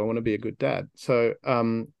want to. I want to be a good dad. So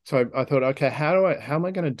I thought, okay, how am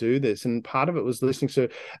I going to do this? And part of it was listening to,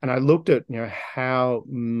 and I looked at, how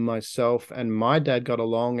myself and my dad got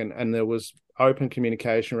along, and there was open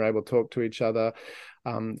communication. We were able to talk to each other.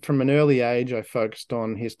 From an early age, I focused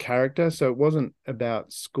on his character. So it wasn't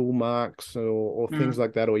about school marks or things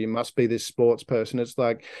like that, or you must be this sports person. It's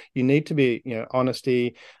like, you need to be,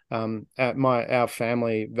 honesty. Our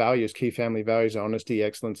family values, key family values are honesty,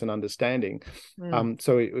 excellence, and understanding.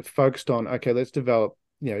 So it focused on, okay, let's develop,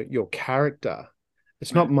 your character.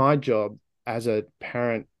 It's not my job as a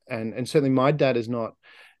parent. And certainly my dad is not,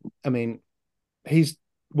 he's,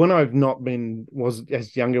 when I've not been, was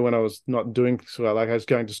as younger, when I was not doing so well, like I was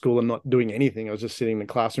going to school and not doing anything, I was just sitting in the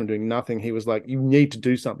classroom doing nothing. He was like, you need to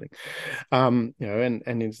do something. And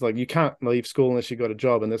it's like, you can't leave school unless you got a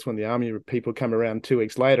job. And that's when the army people come around 2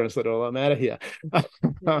 weeks later and said, oh, I'm out of here.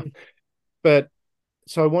 But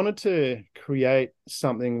so I wanted to create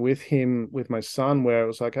something with him, with my son, where it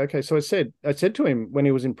was like, okay, so I said to him when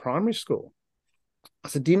he was in primary school, I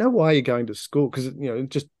said, do you know why you're going to school? Because,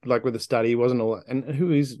 just like with the study, he wasn't all, and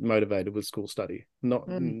who is motivated with school study? Not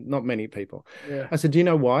many people. Yeah. I said, do you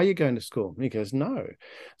know why you're going to school? And he goes, no.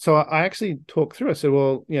 So I actually talked through. I said,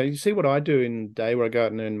 well, you see what I do in the day where I go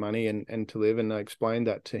out and earn money and to live. And I explained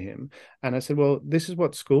that to him. And I said, well, this is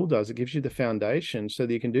what school does. It gives you the foundation so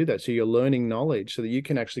that you can do that. So you're learning knowledge so that you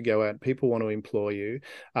can actually go out. People want to employ you,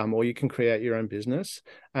 or you can create your own business,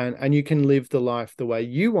 and you can live the life the way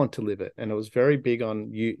you want to live it. And it was very big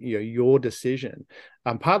on your decision.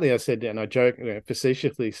 Partly I said, and I joke,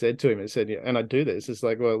 facetiously said to him, and said, and I do this. It's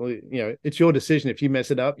like, well, it's your decision. If you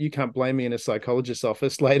mess it up, you can't blame me in a psychologist's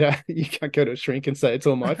office later. You can't go to a shrink and say it's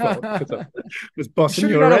all my fault because I was bossing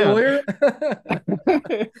you around. You're not a lawyer?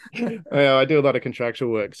 Well, I do a lot of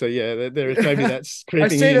contractual work, so yeah, there is maybe that's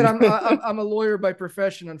creeping. I say in. that I'm a lawyer by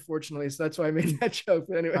profession, unfortunately, so that's why I made that joke.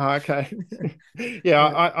 But anyway, okay,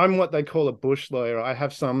 yeah, I'm what they call a bush lawyer. I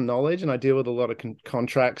have some knowledge, and I deal with a lot of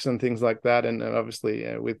contracts and things like that, and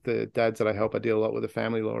obviously with the dads that I help, I deal a lot with the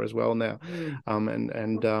family law as well now,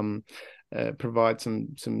 provide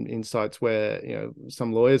some insights where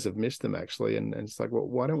some lawyers have missed them actually, and it's like, well,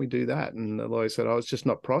 why don't we do that? And the lawyer said, oh, it's just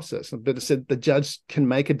not processed. But I said, the judge can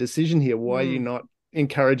make a decision here. Why are you not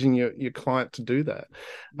encouraging your client to do that?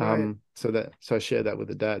 Right. So I share that with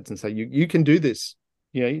the dads and say, you can do this.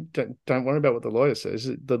 You don't worry about what the lawyer says.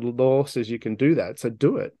 The law says you can do that, so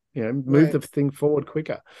do it. Move the thing forward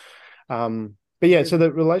quicker. But yeah, so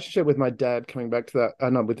the relationship with my dad, coming back to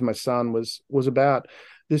that, with my son, was about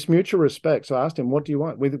this mutual respect. So I asked him, what do you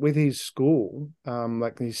want with his school,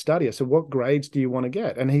 like his study? I said, what grades do you want to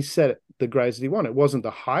get? And he said the grades that he wanted. It wasn't the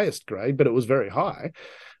highest grade, but it was very high.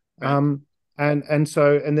 Right.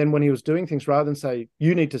 And then when he was doing things, rather than say,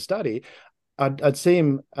 you need to study, I'd see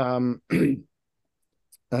him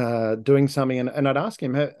doing something, and I'd ask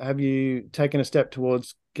him, have you taken a step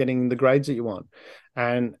towards getting the grades that you want?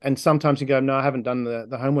 And sometimes he'd go, no, I haven't done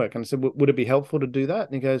the homework. And I said, would it be helpful to do that?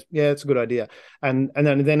 And he goes, yeah, it's a good idea. And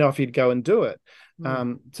then off he'd go and do it.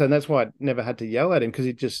 So that's why I never had to yell at him,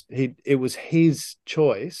 because it was his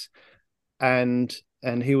choice, and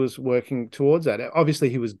he was working towards that. Obviously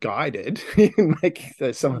he was guided in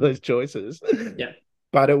making some of those choices. Yeah.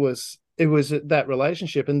 But it was that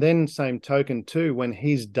relationship. And then same token too, when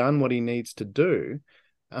he's done what he needs to do,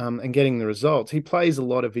 and getting the results, he plays a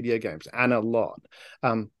lot of video games, and a lot.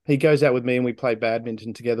 He goes out with me and we play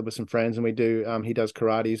badminton together with some friends, and we do, he does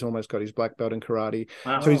karate. He's almost got his black belt in karate.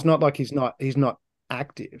 Wow. So he's not like he's not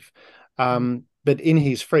active. But in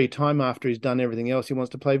his free time, after he's done everything else, he wants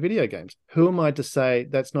to play video games. Who am I to say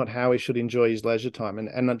that's not how he should enjoy his leisure time?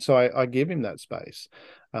 And so I give him that space.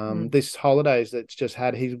 This holidays that's just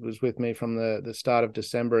had, he was with me from the start of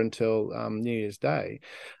December until New Year's Day.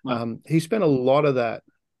 Wow. He spent a lot of that,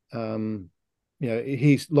 a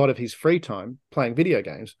lot of his free time playing video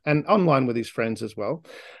games and online with his friends as well.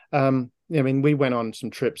 We went on some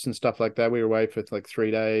trips and stuff like that. We were away for like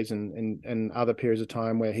 3 days and other periods of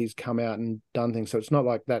time where he's come out and done things. So it's not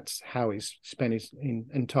like that's how he's spent his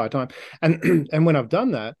entire time. And when I've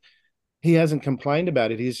done that, he hasn't complained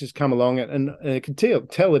about it. He's just come along and I could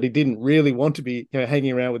tell that he didn't really want to be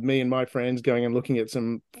hanging around with me and my friends, going and looking at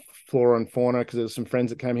some flora and fauna, because there's some friends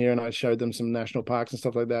that came here and I showed them some national parks and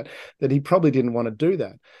stuff like that, that he probably didn't want to do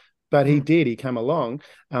that. But he did. He came along,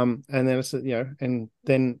 and then it's, and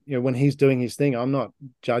then when he's doing his thing, I'm not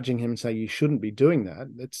judging him and say you shouldn't be doing that.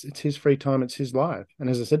 It's his free time, it's his life. And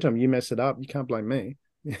as I said to him, you mess it up, you can't blame me.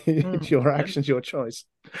 It's your actions, your choice.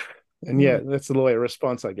 And that's the lawyer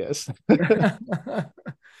response, I guess.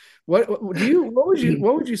 What would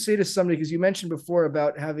you say to somebody, because you mentioned before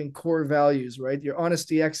about having core values, right? Your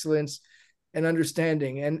honesty, excellence, and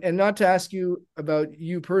understanding, and not to ask you about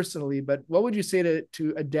you personally, but what would you say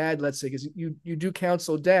to a dad, let's say, because you do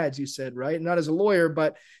counsel dads, you said, right? Not as a lawyer,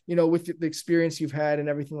 but with the experience you've had and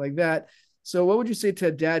everything like that. So what would you say to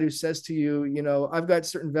a dad who says to you, I've got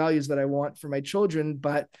certain values that I want for my children,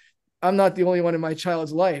 but I'm not the only one in my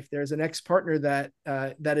child's life. There's an ex-partner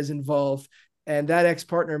that is involved, and that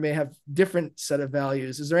ex-partner may have different set of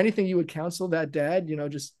values. Is there anything you would counsel that dad,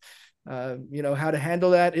 just how to handle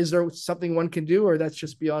that? Is there something one can do, or that's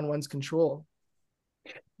just beyond one's control?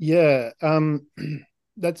 Yeah,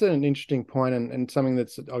 that's an interesting point, and something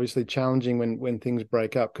that's obviously challenging when things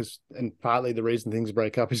break up, and partly the reason things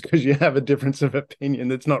break up is because you have a difference of opinion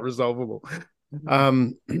that's not resolvable.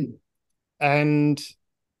 And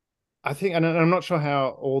I think, and I'm not sure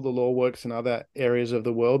how all the law works in other areas of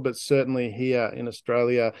the world, but certainly here in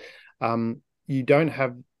Australia,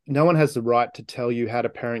 no one has the right to tell you how to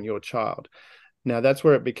parent your child. Now, that's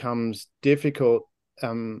where it becomes difficult.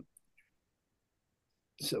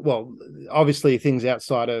 Well, obviously things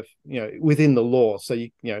outside of, within the law. So,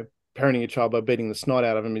 parenting your child by beating the snot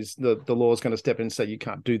out of him, is the law is going to step in and say you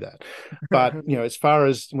can't do that. But, as far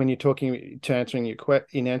as when you're talking to answering your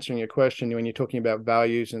question, when you're talking about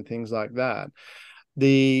values and things like that,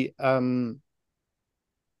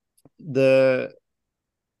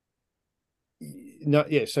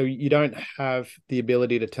 so you don't have the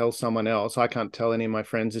ability to tell someone else. I can't tell any of my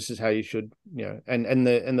friends this is how you should, and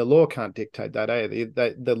the law can't dictate that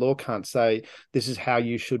either. The law can't say this is how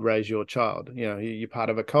you should raise your child. You're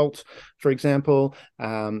part of a cult, for example,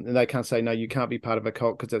 and they can't say no, you can't be part of a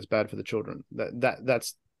cult because that's bad for the children.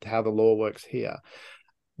 That's how the law works here.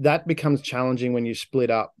 That becomes challenging when you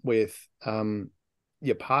split up with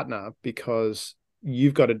your partner, because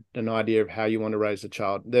you've got an idea of how you want to raise a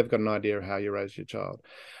child. They've got an idea of how you raise your child.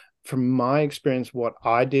 From my experience, what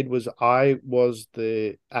I did was I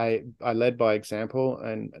led by example,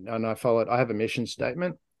 and I followed. I have a mission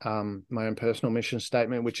statement, my own personal mission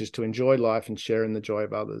statement, which is to enjoy life and share in the joy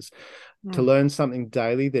of others, to learn something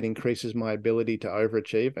daily that increases my ability to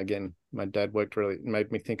overachieve. Again, my dad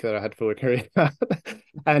made me think that I had to work very hard,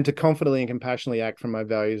 and to confidently and compassionately act from my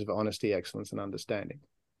values of honesty, excellence, and understanding.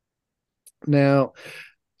 Now,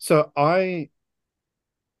 so I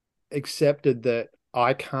accepted that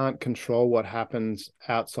I can't control what happens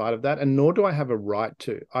outside of that, and nor do I have a right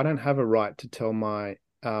to. I don't have a right to tell my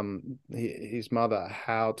his mother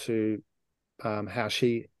how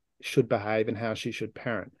she should behave and how she should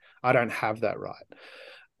parent. I don't have that right.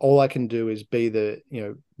 All I can do is be the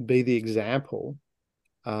example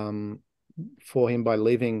for him by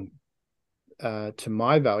living to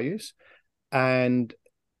my values and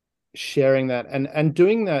sharing that and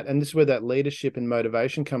doing that. And this is where that leadership and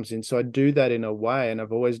motivation comes in. So I do that in a way, and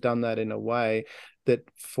I've always done that in a way that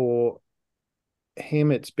for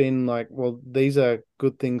him it's been like, well, these are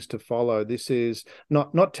good things to follow. This is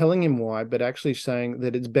not telling him why, but actually saying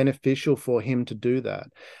that it's beneficial for him to do that.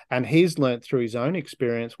 And he's learned through his own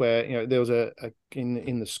experience where there was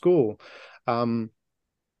in the school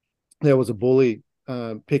there was a bully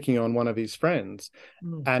picking on one of his friends,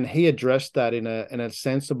 and he addressed that in a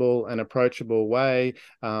sensible and approachable way,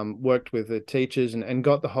 worked with the teachers and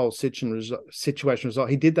got the whole situation resolved.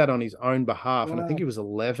 He did that on his own behalf. Wow. And I think he was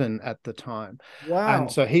 11 at the time. Wow. And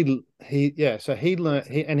so he learned,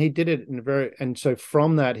 and he did it and so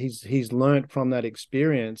from that, he's learned from that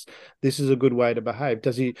experience, this is a good way to behave.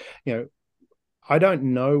 Does he, I don't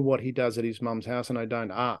know what he does at his mum's house, and I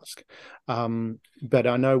don't ask. But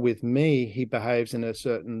I know with me, he behaves in a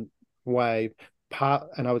certain way.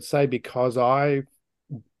 And I would say because I've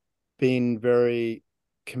been very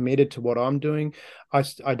committed to what I'm doing,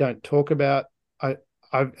 I don't talk about.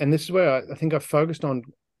 And this is where I think I've focused on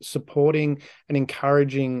supporting and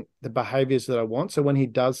encouraging the behaviors that I want. So when he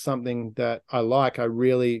does something that I like, I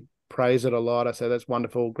really praise it a lot. I say, that's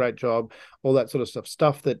wonderful, great job, all that sort of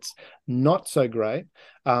stuff that's not so great.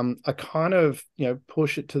 I kind of,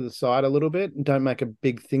 push it to the side a little bit and don't make a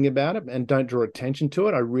big thing about it and don't draw attention to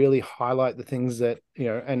it. I really highlight the things that,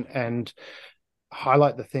 and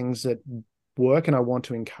highlight the things that work and I want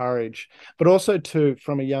to encourage. But also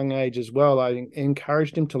from a young age as well, I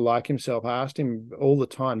encouraged him to like himself. I asked him all the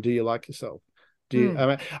time, do you like yourself? Do you,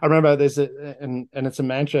 I remember there's and it's a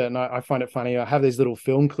mantra, and I find it funny. I have these little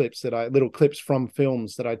clips from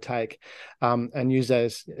films that I take and use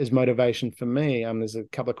as motivation for me. There's a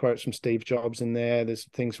couple of quotes from Steve Jobs in there. There's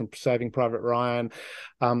things from Saving Private Ryan.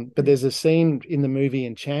 But there's a scene in the movie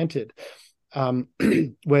Enchanted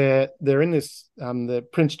where they're in this, the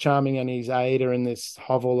Prince Charming and his aide are in this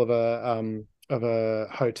hovel of a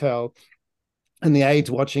hotel, and the aide's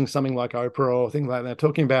watching something like Oprah or things like that,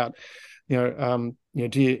 talking about, do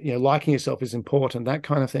you, liking yourself is important, that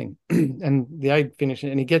kind of thing. And the aide finishes,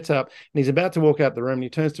 and he gets up and he's about to walk out the room, and he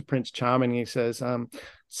turns to Prince Charming and he says,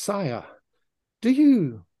 "Sire, do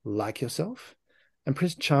you like yourself?" And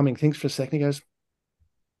Prince Charming thinks for a second. He goes,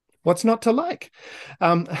 "What's not to like?"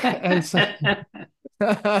 And so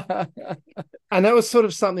and that was sort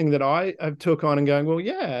of something that I took on and going, well,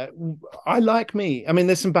 yeah, I like me. I mean,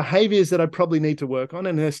 there's some behaviors that I probably need to work on,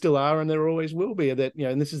 and there still are, and there always will be, that,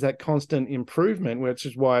 and this is that constant improvement, which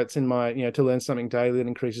is why it's in my, to learn something daily that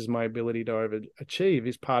increases my ability to overachieve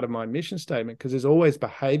is part of my mission statement, because there's always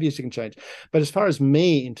behaviors you can change. But as far as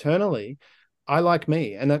me internally, I like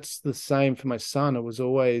me. And that's the same for my son. It was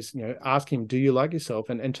always, ask him, do you like yourself?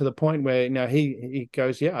 And to the point where he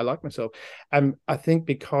goes, yeah, I like myself. And I think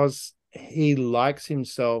because he likes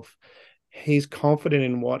himself, he's confident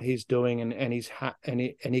in what he's doing, and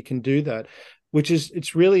he can do that,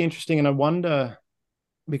 it's really interesting. And I wonder,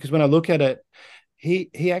 because when I look at it,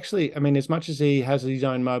 he actually, I mean, as much as he has his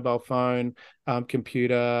own mobile phone,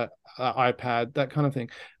 computer, iPad, that kind of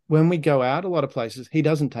thing, when we go out a lot of places, he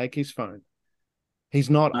doesn't take his phone. He's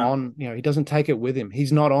not on, he doesn't take it with him.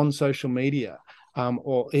 He's not on social media,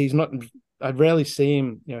 or he's not. I rarely see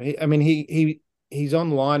him. He's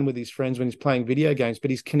online with his friends when he's playing video games, but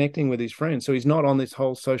he's connecting with his friends, so he's not on this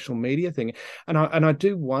whole social media thing. And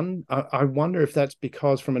I wonder if that's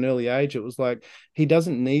because from an early age it was like he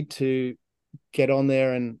doesn't need to get on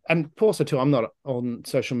there, and also too, I'm not on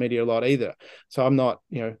social media a lot either, so I'm not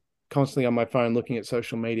constantly on my phone looking at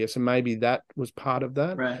social media. So maybe that was part of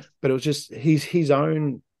that. Right. But it was just he's his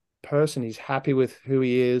own person. He's happy with who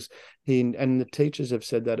he is. And the teachers have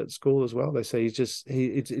said that at school as well. They say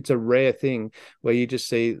it's a rare thing where you just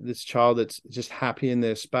see this child that's just happy in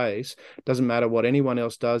their space. Doesn't matter what anyone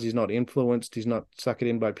else does. He's not influenced. He's not sucked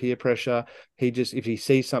in by peer pressure. He just, if he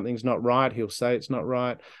sees something's not right, he'll say it's not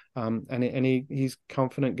right. He's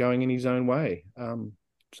confident going in his own way.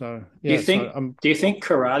 So yeah. Do you think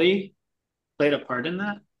karate played a part in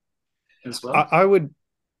that as well?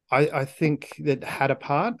 I think that had a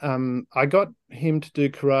part. I got him to do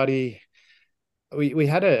karate. We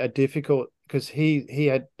had a difficult, because he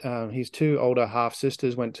had his two older half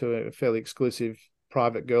sisters went to a fairly exclusive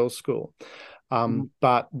private girls' school,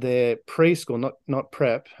 but their preschool, not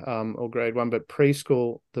prep or grade one, but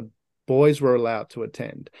preschool, the boys were allowed to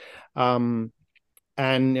attend, and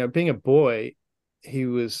being a boy, he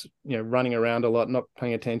was running around a lot, not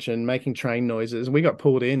paying attention, making train noises. We got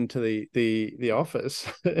pulled into the office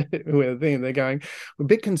where they're going, we're a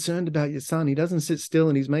bit concerned about your son. He doesn't sit still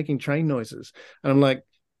and he's making train noises. And I'm like,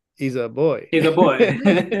 he's a boy. He's a boy.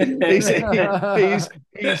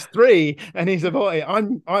 he's 3 and he's a boy.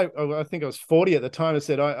 I think I was 40 at the time. I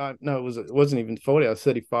said, no, it wasn't even 40. I was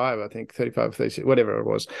 35, I think 35, 36, whatever it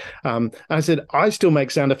was. I said, I still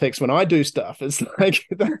make sound effects when I do stuff. It's like,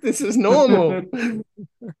 this is normal.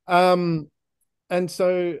 And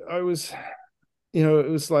so I was, it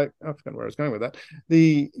was like, I forgot where I was going with that.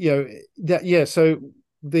 So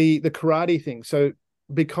the karate thing. So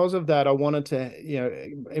because of that, I wanted to,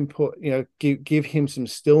 give him some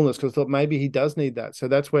stillness, because I thought maybe he does need that. So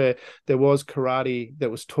that's where there was karate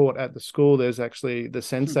that was taught at the school. There's actually the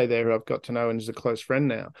sensei there who I've got to know and is a close friend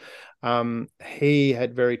now. He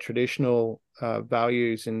had very traditional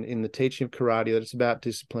values in the teaching of karate, that it's about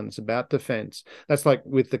discipline, it's about defense. That's like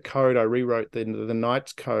with the code, I rewrote the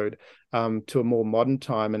Knights Code to a more modern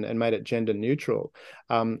time and made it gender neutral.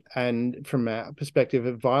 And from our perspective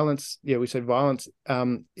of violence, we say violence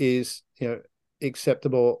is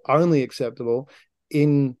only acceptable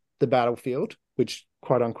in the battlefield, which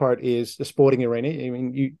quote unquote is the sporting arena. I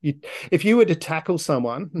mean, you if you were to tackle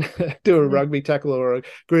someone, do a rugby tackle or a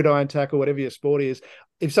gridiron tackle, whatever your sport is,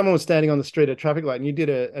 if someone was standing on the street at a traffic light and you did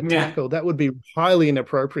a tackle, that would be highly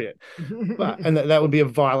inappropriate, and that would be a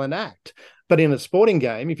violent act. But in a sporting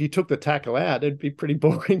game, if you took the tackle out, it'd be pretty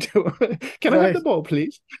boring to. Can I have the ball,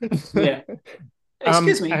 please? Yeah.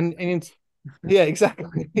 Excuse me. And yeah,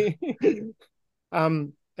 exactly.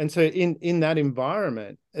 And so in that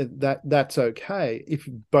environment, that's okay if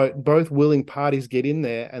both willing parties get in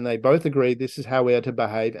there and they both agree this is how we are to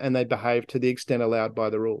behave, and they behave to the extent allowed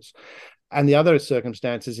by the rules. and the other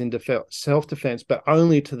circumstances in self-defense, but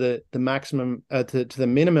only to the maximum, to the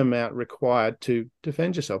minimum amount required to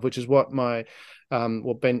defend yourself, which is what my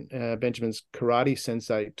Benjamin's karate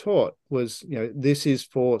sensei taught was, this is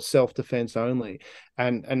for self-defense only.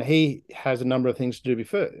 And he has a number of things to do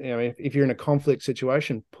before. If you're in a conflict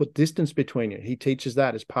situation, put distance between you. He teaches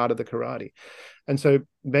that as part of the karate. And so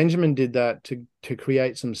Benjamin did that to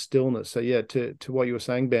create some stillness. So yeah, to what you were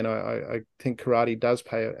saying, Ben, I think karate does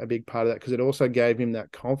play a big part of that, because it also gave him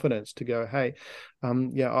that confidence to go, hey,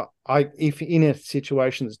 if in a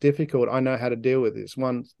situation that's difficult, I know how to deal with this.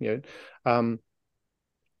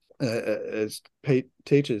 As Pete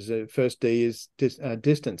teaches, first D is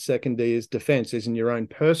distance, second D is defense, is in your own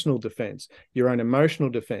personal defense, your own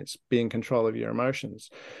emotional defense, be in control of your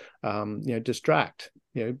emotions. Distract,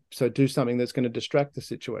 so do something that's going to distract the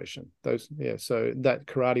situation. So that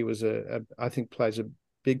karate was I think plays a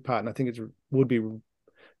big part, and I think it would be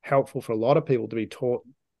helpful for a lot of people to be taught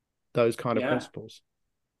those kind of principles.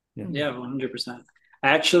 Yeah, 100%. I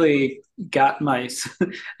actually got my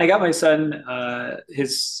son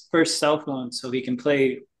his first cell phone so he can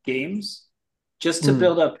play games, just to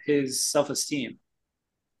build up his self-esteem,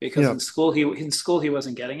 because in school he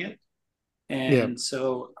wasn't getting it. And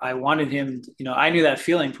so I wanted him, I knew that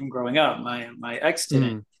feeling from growing up. My ex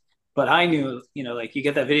didn't, but I knew, like you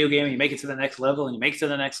get that video game and you make it to the next level and you make it to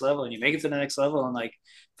the next level and you make it to the next level. And like,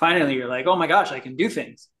 finally you're like, oh my gosh, I can do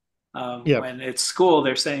things. When it's school,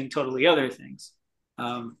 they're saying totally other things.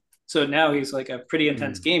 So now he's like a pretty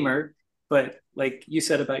intense gamer, but like you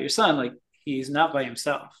said about your son, like he's not by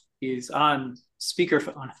himself. He's on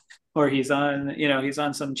speakerphone, or he's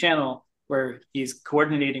on some channel where he's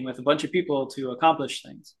coordinating with a bunch of people to accomplish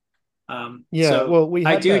things. So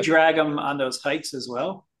I do drag him on those hikes as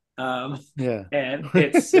well. And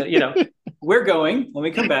it's, we're going, when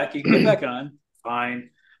we come back, you can get back on, fine.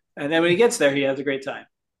 And then when he gets there, he has a great time.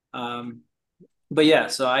 But yeah,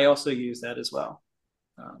 so I also use that as well.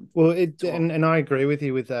 And I agree with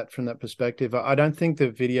you with that from that perspective. I don't think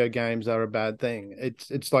that video games are a bad thing.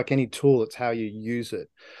 It's like any tool, it's how you use it.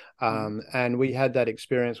 And we had that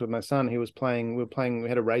experience with my son. We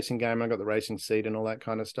had a racing game. I got the racing seat and all that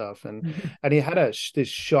kind of stuff. And he had this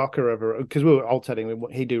shocker because we were alternating.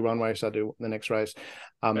 He'd do one race, I'd do the next race.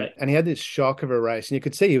 And he had this shock of a race, and you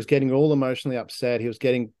could see he was getting all emotionally upset. He was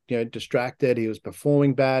getting, distracted. He was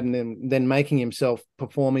performing bad, and then making himself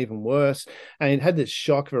perform even worse. And he had this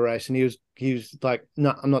shock of a race, and he was like,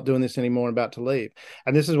 no, I'm not doing this anymore. I'm about to leave.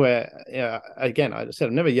 And this is where, again, I said,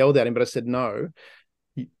 I've never yelled at him, but I said, no,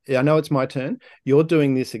 I know it's my turn. You're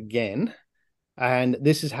doing this again. And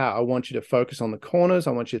this is how I want you to focus on the corners.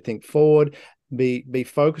 I want you to think forward, be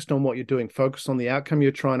focused on what you're doing, focus on the outcome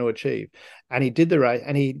you're trying to achieve. And he did the race,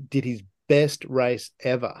 and he did his best race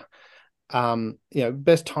ever,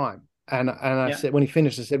 best time. And I said, when he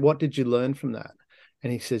finished, I said, what did you learn from that?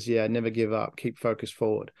 And he says, never give up, keep focused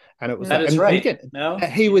forward. And it was that is right. Again,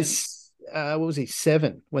 he was, what was he,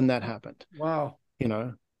 7 when that happened? Wow.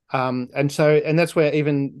 And that's where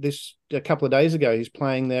even a couple of days ago, he's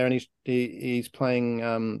playing there, and he's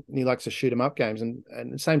playing, he likes to shoot 'em up games, and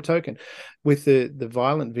the same token with the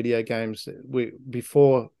violent video games,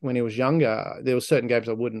 before, when he was younger, there were certain games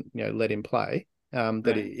I wouldn't, let him play,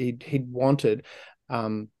 that he'd wanted,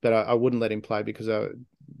 but I wouldn't let him play because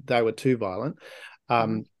they were too violent.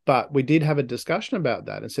 But we did have a discussion about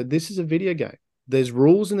that and said, this is a video game. There's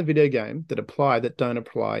rules in the video game that apply that don't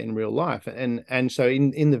apply in real life. And so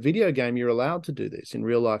in the video game, you're allowed to do this. In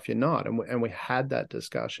real life, you're not. And we had that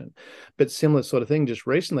discussion. But similar sort of thing, just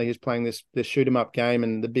recently, he's playing this shoot 'em up game,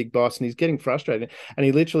 and the big boss, and he's getting frustrated. And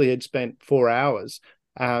he literally had spent 4 hours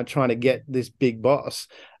trying to get this big boss.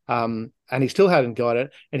 And he still hadn't got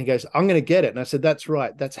it. And he goes, I'm going to get it. And I said, that's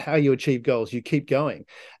right. That's how you achieve goals. You keep going.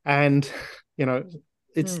 And,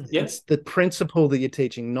 it's the principle that you're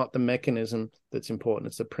teaching, not the mechanism that's important.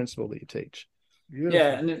 It's the principle that you teach. Beautiful.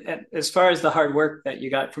 Yeah. And as far as the hard work that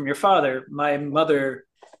you got from your father, my mother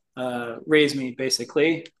raised me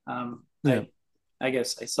basically. I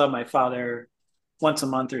guess I saw my father once a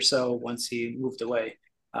month or so once he moved away.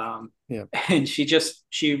 And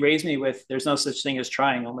she raised me with, there's no such thing as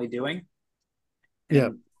trying, only doing.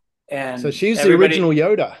 And so she's the original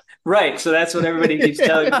Yoda. Right. So that's what everybody keeps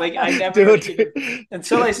telling me. Like, I never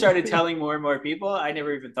until I started telling more and more people, I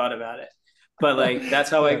never even thought about it. But like, that's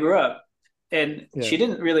how I grew up. And she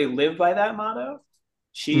didn't really live by that motto.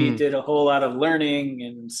 She did a whole lot of learning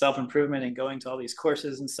and self-improvement and going to all these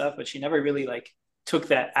courses and stuff, but she never really like took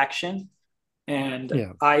that action. And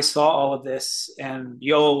I saw all of this, and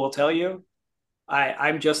Yoel will tell you,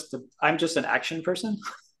 I'm just an action person.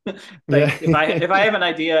 Like if I Yeah. have an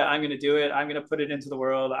idea, I'm going to do it. I'm going to put it into the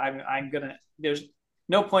world. I'm going to. There's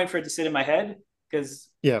no point for it to sit in my head because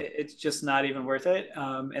Yeah. it's just not even worth it.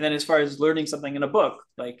 And then as far as learning something in a book,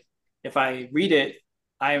 like if I read it,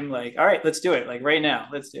 I'm like, all right, let's do it. Like right now,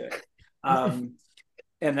 let's do it. Um,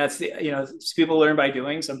 and that's the some people learn by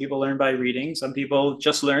doing, some people learn by reading, some people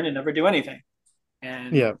just learn and never do anything.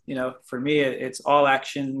 And Yeah. for me, it's all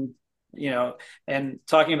action. And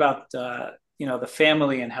talking about the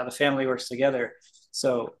family and how the family works together.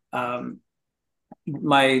 So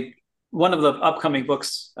my one of the upcoming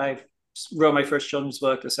books, I wrote my first children's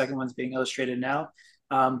book. The second one's being illustrated now,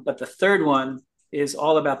 but the third one is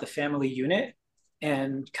all about the family unit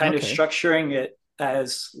and kind of Okay. structuring it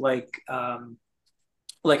as like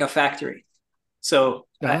a factory. So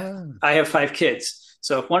Ah, I have 5 kids.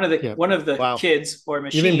 So if one of the yeah. Wow. kids or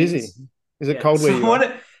You've been busy. machines, Is it yeah. cold where So you are?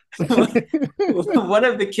 one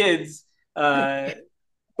of the kids,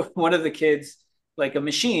 one of the kids, like a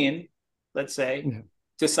machine, let's say, Yeah.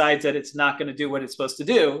 decides that it's not going to do what it's supposed to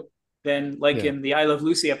do, then like Yeah. in the I Love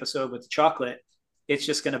Lucy episode with the chocolate, it's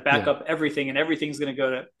just going to back Yeah. up everything, and everything's going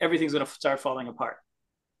to start falling apart.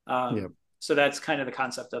 Yeah. So that's kind of the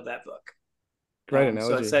concept of that book. Great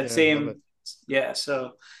So it's analogy. that Yeah, love it. same, yeah.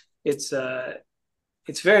 So it's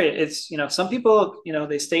some people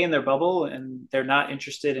they stay in their bubble and they're not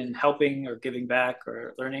interested in helping or giving back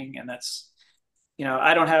or learning, and that's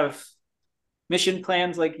I don't have mission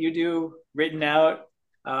plans like you do written out.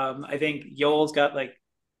 I think Yoel's got like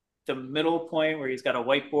the middle point where he's got a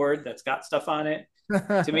whiteboard that's got stuff on it.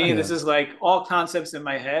 To me, this Yeah. is like all concepts in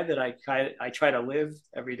my head that I try to live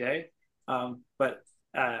every day. But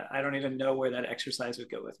I don't even know where that exercise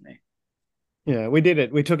would go with me. Yeah, we did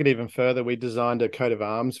it. We took it even further. We designed a coat of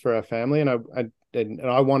arms for our family, and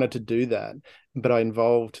I wanted to do that, but I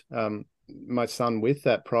involved my son with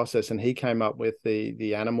that process, and he came up with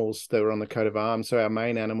the animals that were on the coat of arms. So our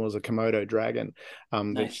main animal is a Komodo dragon,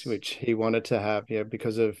 Nice. which he wanted to have,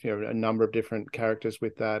 because of a number of different characters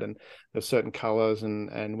with that, and there's certain colors,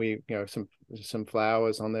 and we some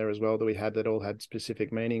flowers on there as well that we had that all had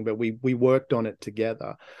specific meaning, but we worked on it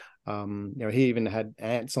together. He even had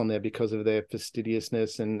ants on there because of their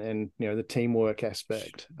fastidiousness and the teamwork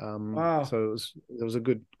aspect. Wow. So it was a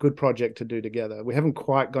good project to do together. We haven't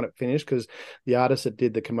quite got it finished because the artist that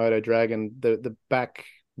did the Komodo dragon, the back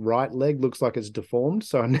right leg looks like it's deformed,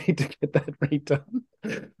 so I need to get that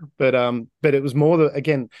redone. But it was more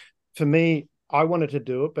again, for me, I wanted to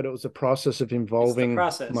do it, but it was a process of It's the involving my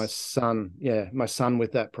process. son, my son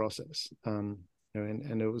with that process.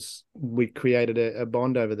 And it was, we created a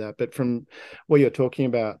bond over that. But from what you're talking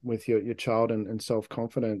about with your child and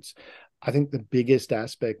self-confidence, I think the biggest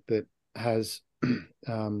aspect that has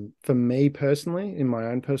for me personally in my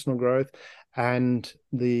own personal growth and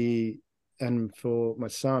for my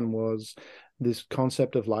son was this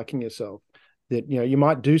concept of liking yourself, that you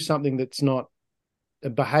might do something that's not, a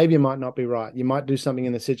behavior might not be right, you might do something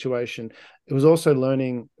in the situation. It was also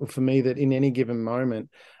learning for me that in any given moment,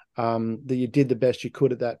 that you did the best you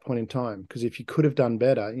could at that point in time. Because if you could have done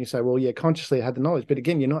better, you say, well, yeah, consciously I had the knowledge, but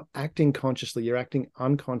again, you're not acting consciously, you're acting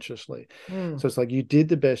unconsciously. Mm. So it's like you did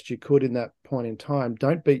the best you could in that point in time.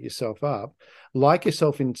 Don't beat yourself up. Like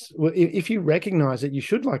yourself if you recognize it, you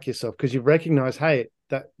should like yourself because you've recognized, hey,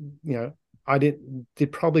 that I did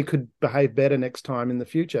probably could behave better next time in the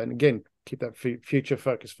future. And again, keep that future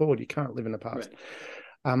focus forward. You can't live in the past.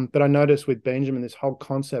 Right. But I noticed with Benjamin this whole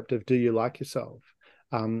concept of do you like yourself?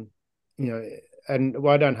 um, and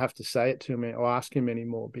I don't have to say it to him or ask him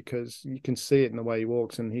anymore because you can see it in the way he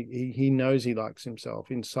walks, and he knows he likes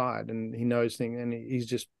himself inside, and he knows things, and he's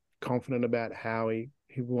just confident about how he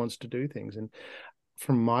wants to do things. And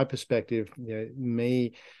from my perspective,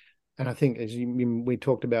 me, and I think as we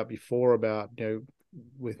talked about before about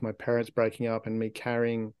with my parents breaking up and me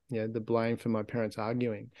carrying the blame for my parents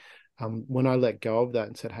arguing, when I let go of that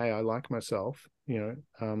and said, hey, I like myself,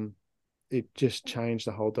 it just changed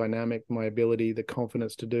the whole dynamic, my ability, the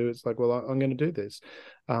confidence to do. It's like, well, I'm going to do this.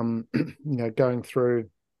 Going through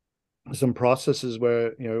some processes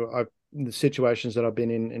where the situations that I've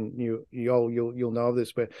been in, and you'll know of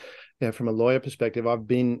this, where from a lawyer perspective, I've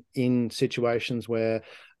been in situations where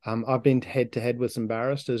I've been head to head with some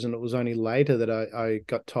barristers, and it was only later that I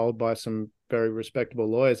got told by some very respectable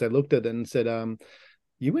lawyers. They looked at it and said,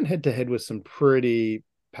 you went head to head with some pretty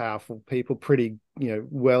powerful people, pretty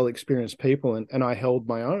well experienced people, and I held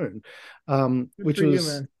my own, Good which for you, was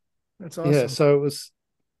man. That's yeah. awesome. So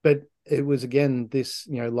but it was again this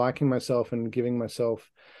liking myself and giving myself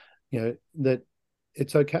that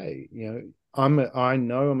it's okay. I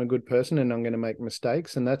know I'm a good person and I'm going to make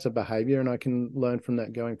mistakes, and that's a behavior, and I can learn from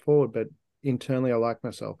that going forward. But internally I like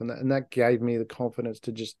myself, and that gave me the confidence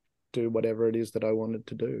to just do whatever it is that I wanted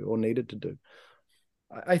to do or needed to do.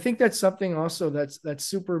 I think that's something also that's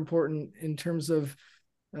super important in terms of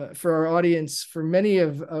for our audience, for many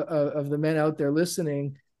of the men out there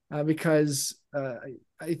listening, because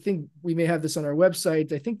I think we may have this on our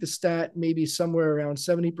website. I think the stat may be somewhere around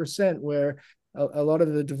 70%, where a lot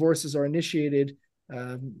of the divorces are initiated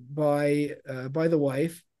by the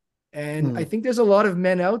wife. And I think there's a lot of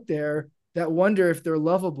men out there that wonder if they're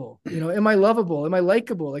lovable. Am I lovable? Am I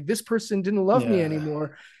likable? Like, this person didn't love me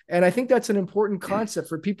anymore. And I think that's an important concept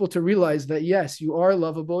for people to realize that, yes, you are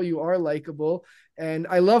lovable, you are likable. And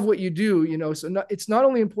I love what you do, so it's not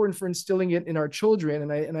only important for instilling it in our children.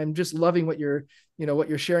 And I'm just loving what you're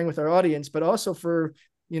sharing with our audience, but also for,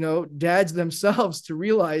 dads themselves to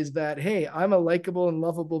realize that, hey, I'm a likable and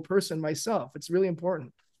lovable person myself. It's really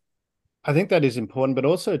important. I think that is important, but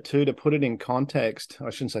also too, to put it in context,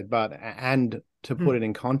 I shouldn't say but, and to put it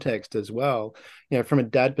in context as well, from a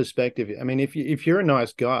dad perspective. I mean, if you're a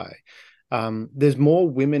nice guy, there's more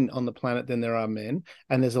women on the planet than there are men,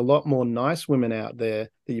 and there's a lot more nice women out there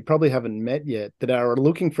that you probably haven't met yet that are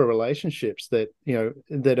looking for relationships that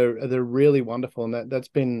they're really wonderful, and that's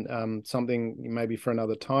been something maybe for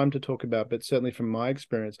another time to talk about. But certainly from my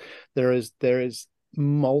experience, there is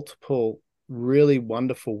multiple really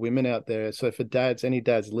wonderful women out there. So for any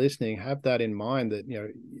dads listening, have that in mind, that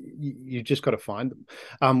you just got to find them,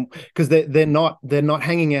 because they're not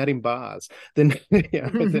hanging out in bars. They're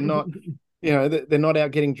they're not they're not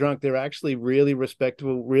out getting drunk. They're actually really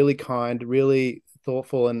respectable, really kind, really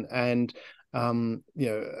thoughtful, and and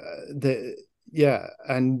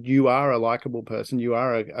you are a likable person. You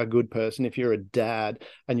are a good person. If you're a dad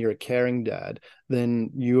and you're a caring dad,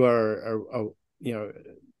 then you are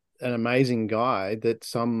an amazing guy that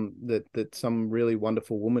some really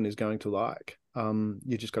wonderful woman is going to like.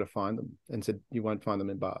 You just got to find them, and said you won't find them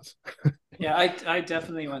in bars. Yeah, I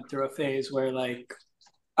definitely went through a phase where, like,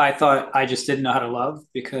 I thought I just didn't know how to love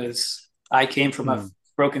because I came from a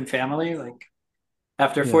broken family. Like,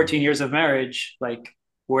 after 14 years of marriage, like,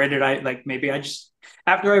 where did maybe I just,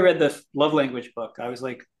 after I read the love language book, I was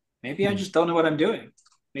like, maybe I just don't know what I'm doing.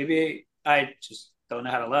 Maybe I just don't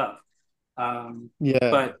know how to love.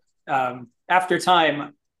 But after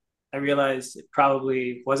time, I realized it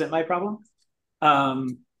probably wasn't my problem.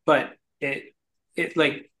 But it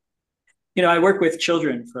like, I work with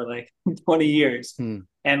children for like 20 years,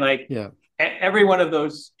 and like every one of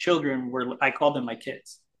those children I called them my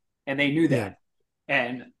kids, and they knew that.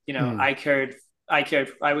 And I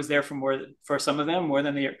was there for some of them more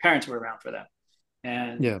than their parents were around for them.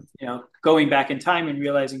 And going back in time and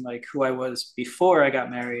realizing like who I was before I got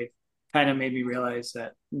married kind of made me realize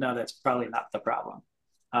that no, that's probably not the problem.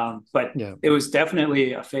 But it was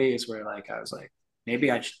definitely a phase where like I was like, maybe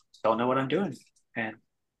I just don't know what I'm doing, and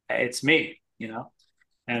it's me,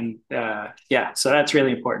 and so that's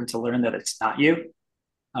really important to learn that it's not you.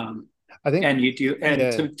 I think, and you do,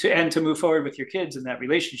 and to move forward with your kids in that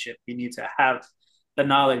relationship, you need to have the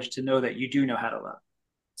knowledge to know that you do know how to love.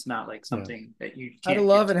 It's not like something that you can't how to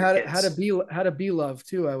love, and how to be loved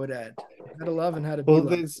too. I would add how to love and how to be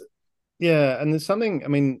loved. And there's something, I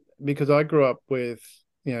mean, because I grew up with,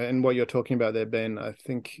 and what you're talking about there, Ben, I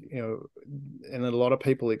think, and a lot of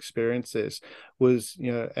people experience this was,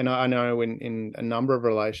 and I know in a number of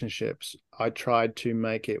relationships, I tried to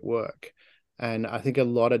make it work. And I think a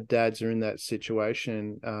lot of dads are in that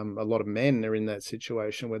situation. A lot of men are in that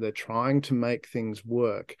situation where they're trying to make things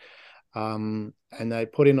work. And they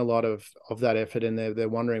put in a lot of that effort, and they're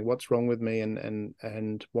wondering what's wrong with me,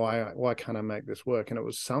 and why can't I make this work? And it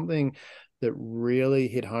was something that really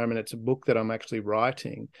hit home, and it's a book that I'm actually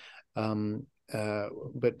writing.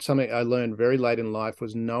 But something I learned very late in life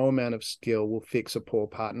was no amount of skill will fix a poor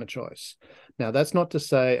partner choice. Now, that's not to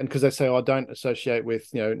say, and because they say, oh, don't associate with,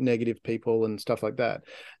 negative people and stuff like that.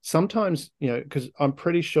 Sometimes, because I'm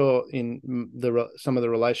pretty sure in some of the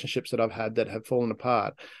relationships that I've had that have fallen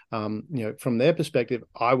apart, from their perspective,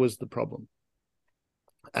 I was the problem.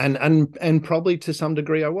 And probably to some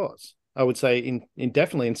degree I would say in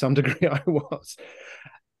definitely in some degree I was.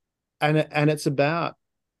 And it's about,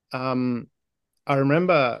 I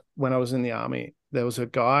remember when I was in the army, there was a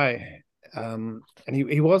guy, and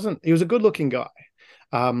he was a good looking guy.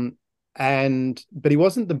 But he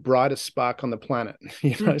wasn't the brightest spark on the planet,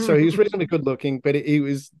 so he was reasonably good looking, but he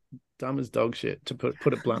was dumb as dog shit, to put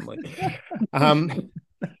it bluntly.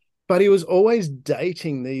 But he was always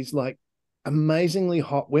dating these like amazingly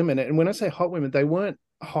hot women. And when I say hot women, they weren't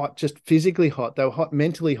hot just physically hot, they were hot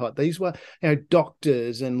mentally hot. These were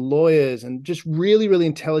doctors and lawyers and just really, really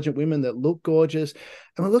intelligent women that look gorgeous.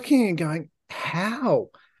 And we're looking and going, how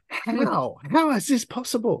how is this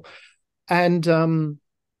possible? And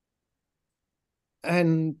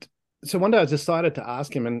and so one day I decided to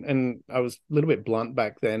ask him, and I was a little bit blunt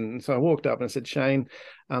back then. So I walked up and I said, Shane,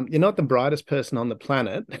 you're not the brightest person on the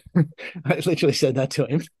planet. I literally said that to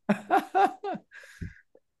him.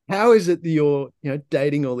 How is it that you're,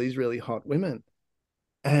 dating all these really hot women?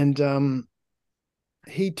 And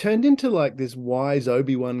he turned into like this wise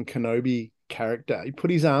Obi-Wan Kenobi character. He put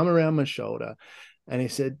his arm around my shoulder and he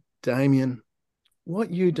said, Damian, what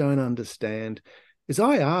you don't understand is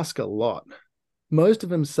I ask a lot. Most of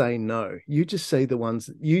them say no. You just see the ones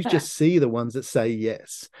that say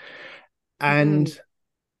yes. And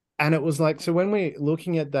and it was like, so when we're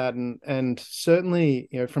looking at that, and certainly,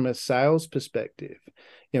 from a sales perspective,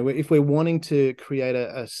 if we're wanting to create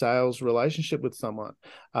a sales relationship with someone,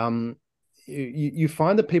 you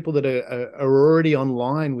find the people that are already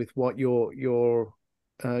online with what your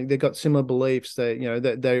they've got similar beliefs.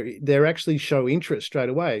 They're actually show interest straight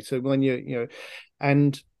away. So when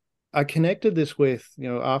and I connected this with,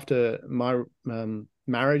 after my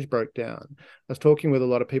marriage broke down, I was talking with a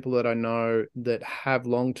lot of people that I know that have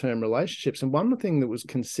long-term relationships. And one thing that was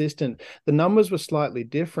consistent, the numbers were slightly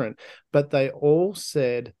different, but they all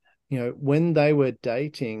said, when they were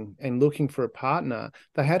dating and looking for a partner,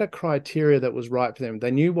 they had a criteria that was right for them.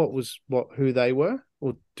 They knew who they were,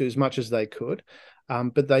 or do as much as they could.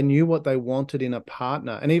 But they knew what they wanted in a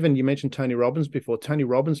partner. And even you mentioned Tony Robbins before. Tony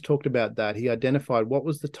Robbins talked about that. He identified what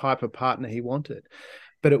was the type of partner he wanted.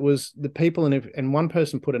 But it was the people, and one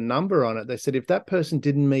person put a number on it. They said, if that person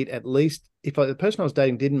didn't meet at least, if the person I was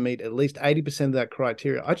dating didn't meet at least 80% of that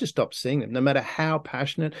criteria, I just stopped seeing them, no matter how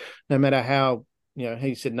passionate, no matter how,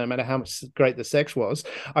 he said, no matter how much great the sex was,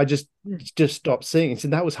 I just stopped seeing. He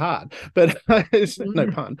said that was hard, but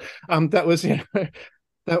no pun. That was,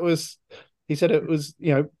 that was, he said it was,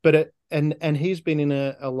 but and he's been in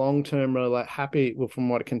a long-term, happy, well, from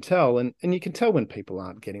what I can tell, and you can tell when people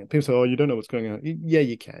aren't getting it. People say, oh, you don't know what's going on. Yeah,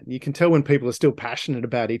 you can. You can tell when people are still passionate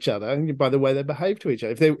about each other by the way they behave to each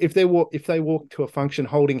other. If they walk to a function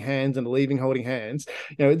holding hands and leaving holding hands,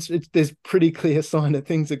 it's there's pretty clear sign that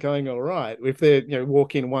things are going all right. If they're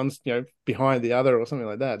walking one's behind the other or something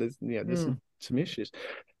like that, there's some issues.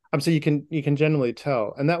 So you can generally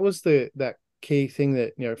tell, and that was that key thing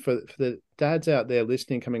that for the dads out there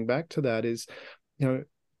listening, coming back to that, is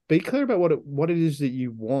be clear about what it is that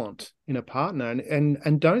you want in a partner,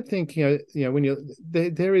 and don't think when you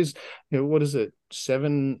there is what is it,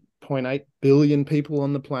 7.8 billion people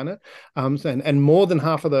on the planet, and more than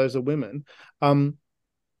half of those are women.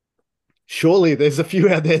 Surely there's a few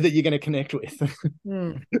out there that you're going to connect with.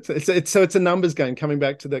 So it's a numbers game. Coming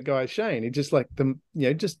back to that guy Shane, he just like them,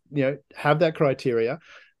 have that criteria.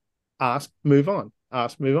 Ask, move on.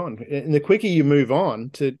 Ask, move on. And the quicker you move on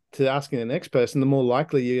to asking the next person, the more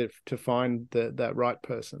likely you're to find that right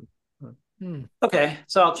person. Okay,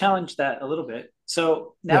 so I'll challenge that a little bit.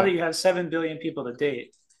 So now that you have 7 billion people to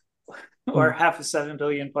date, or half of 7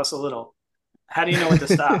 billion plus a little, how do you know when to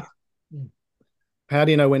stop? How do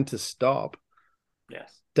you know when to stop?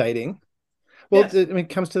 Yes. Dating. Well, yes. It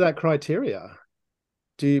comes to that criteria.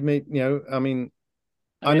 Do you meet,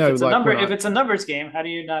 I know, if it's a numbers game, how do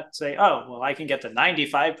you not say, oh, well, I can get to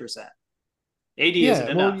 95%. 80 isn't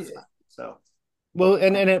enough. Well,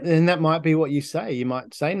 and that might be what you say. You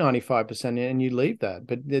might say 95% and you leave that.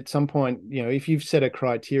 But at some point, if you've set a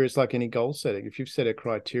criteria, it's like any goal setting. If you've set a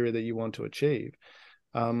criteria that you want to achieve,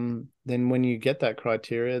 then when you get that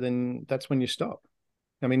criteria, then that's when you stop.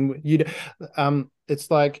 I mean,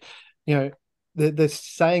 it's like, the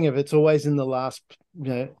saying of it's always in the last,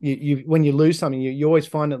 you when you lose something, you always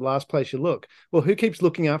find it the last place you look. Well, who keeps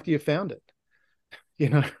looking after you found it?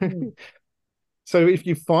 So if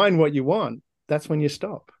you find what you want, that's when you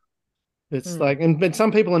stop. It's like, but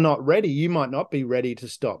some people are not ready. You might not be ready to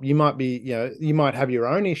stop. You might be, you might have your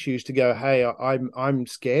own issues to go, hey, I'm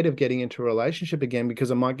scared of getting into a relationship again because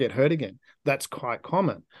I might get hurt again. That's quite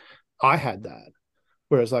common. I had that.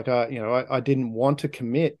 Whereas, like, I didn't want to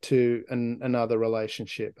commit to another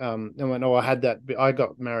relationship. And when I had that, I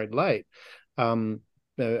got married late. I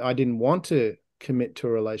didn't want to commit to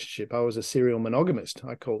a relationship. I was a serial monogamist,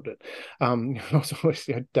 I called it. I was always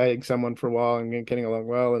dating someone for a while and getting along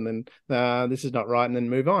well, and then this is not right, and then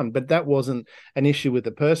move on. But that wasn't an issue with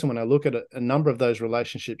the person. When I look at a number of those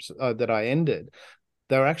relationships that I ended,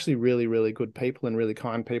 they were actually really, really good people and really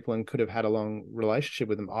kind people and could have had a long relationship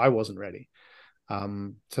with them. I wasn't ready.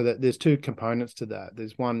 So that there's two components to that.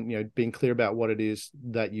 There's one, being clear about what it is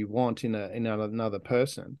that you want in another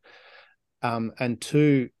person, and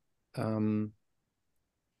two,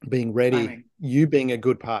 being ready, you being a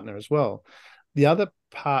good partner as well. The other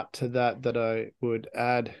part to that I would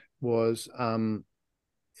add was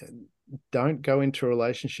don't go into a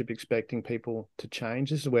relationship expecting people to change.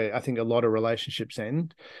 This is where I think a lot of relationships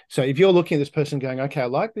end. So if you're looking at this person going, okay, I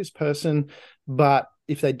like this person, but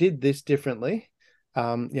if they did this differently,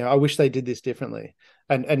 I wish they did this differently.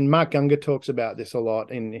 And Mark Gungor talks about this a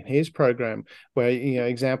lot in his program, where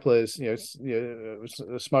example is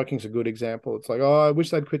smoking's a good example. It's like, oh, I wish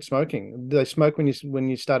they'd quit smoking. Did they smoke when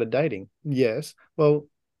you started dating? Yes. Well,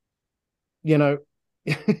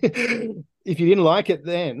 if you didn't like it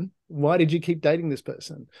then, why did you keep dating this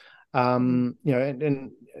person? And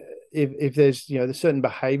if there's certain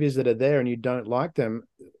behaviors that are there and you don't like them,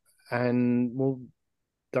 and well,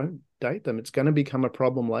 don't date them. It's going to become a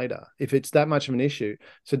problem later if it's that much of an issue.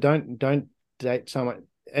 So don't date someone.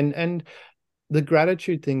 And the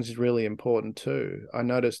gratitude thing is really important too. I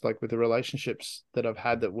noticed, like, with the relationships that I've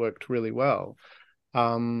had that worked really well,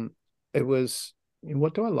 it was,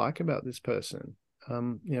 what do I like about this person?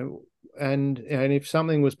 And if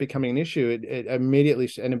something was becoming an issue, it immediately,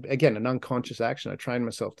 and again, an unconscious action, I trained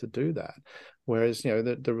myself to do that. Whereas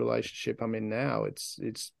the relationship I'm in now,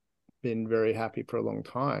 it's been very happy for a long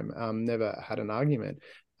time. Never had an argument,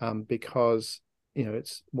 because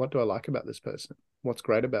it's, what do I like about this person? What's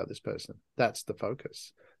great about this person? That's the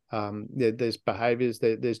focus. There's behaviors,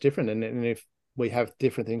 there's different, and if we have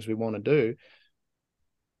different things we want to do,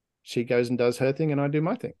 she goes and does her thing and I do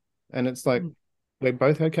my thing, and it's like we're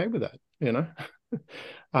both okay with that.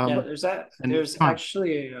 There's that. There's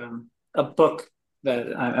actually a book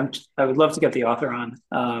that I would love to get the author on.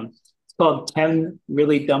 It's called 10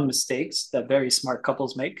 Really Dumb Mistakes That Very Smart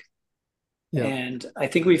Couples Make. Yeah. And I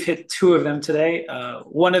think we've hit two of them today.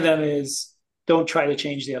 One of them is don't try to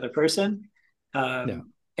change the other person.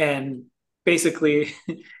 And basically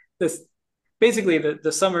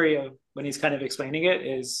the summary of when he's kind of explaining it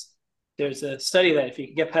is, there's a study that if you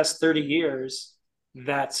can get past 30 years,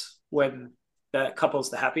 that's when that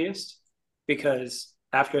couple's the happiest, because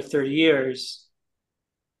after 30 years,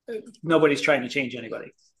 nobody's trying to change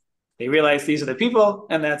anybody. They realize these are the people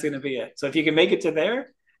and that's going to be it. So if you can make it to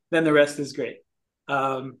there, then the rest is great.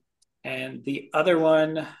 And the other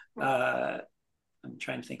one, I'm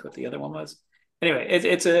trying to think what the other one was. Anyway,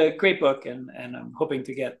 it's a great book, and I'm hoping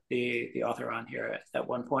to get the author on here at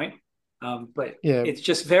one point. But it's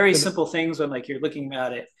just very simple things when, like, you're looking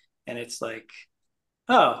at it and it's like,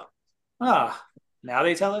 now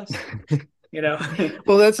they tell us.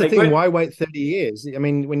 Well, that's the thing. Why wait 30 years? I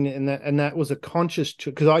mean, that was a conscious,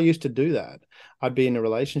 because I used to do that. I'd be in a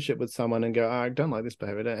relationship with someone and go, I don't like this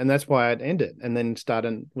behavior, and that's why I'd end it and then start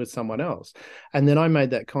with someone else. And then I made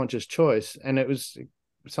that conscious choice, and it was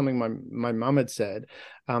something my mum had said,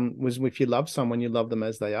 was, if you love someone, you love them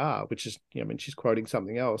as they are, which is, she's quoting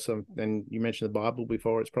something else. And you mentioned the Bible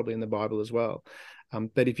before; it's probably in the Bible as well.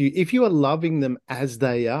 But if you are loving them as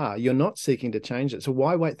they are, you're not seeking to change it. So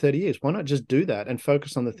why wait 30 years? Why not just do that and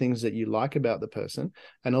focus on the things that you like about the person?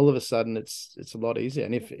 And all of a sudden it's a lot easier.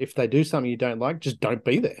 And if they do something you don't like, just don't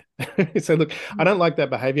be there. So look, I don't like that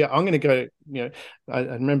behavior. I'm going to go, I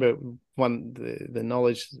remember the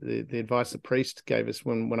knowledge, the advice the priest gave us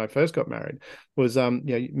when I first got married was,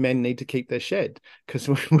 men need to keep their shed because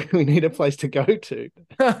we need a place to go to.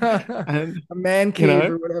 And a man cave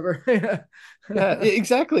or whatever. Yeah,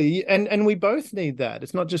 exactly. And we both need that.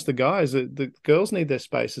 It's not just the guys, the girls need their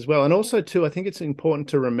space as well. And also too, I think it's important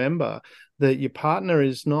to remember that your partner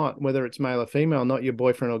is not, whether it's male or female, not your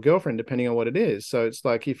boyfriend or girlfriend, depending on what it is. So it's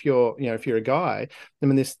like, if you're a guy, I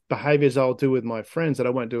mean, there's behaviors I'll do with my friends that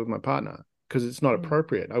I won't do with my partner because it's not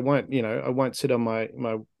appropriate. I won't sit on my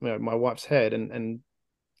wife's head and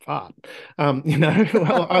fart.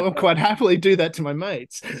 I'll quite happily do that to my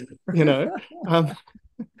mates,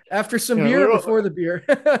 after some beer or before the beer.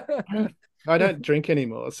 I don't drink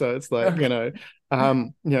anymore, so it's like,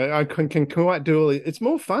 I can quite do all it. It's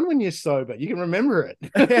more fun when you're sober. You can remember it.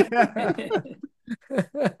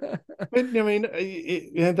 But I mean,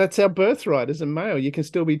 that's our birthright as a male. You can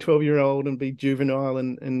still be 12-year-old and be juvenile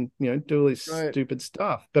and do all this stupid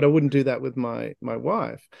stuff. But I wouldn't do that with my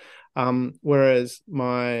wife. Whereas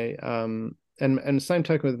my and same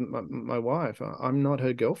token with my wife, I'm not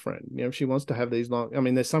her girlfriend. If she wants to have these long,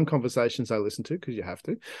 there's some conversations I listen to because you have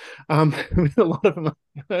to. With a lot of them,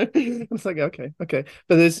 it's like, okay. But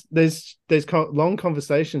there's long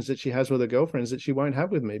conversations that she has with her girlfriends that she won't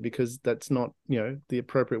have with me because that's not, the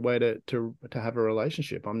appropriate way to have a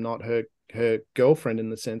relationship. I'm not her girlfriend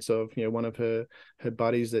in the sense of, one of her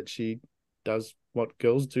buddies that she does what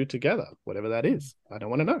girls do together, whatever that is. I don't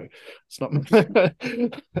want to know. It's not.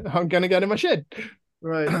 I'm going to go to my shed.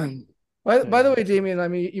 Right. By the way, Damian, I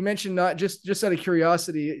mean, you mentioned, not just out of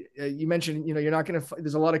curiosity, you mentioned, you're not going to,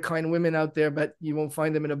 there's a lot of kind women out there, but you won't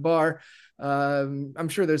find them in a bar. I'm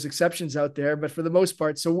sure there's exceptions out there, but for the most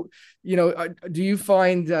part, so, do you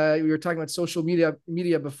find, we were talking about social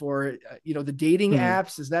media before, the dating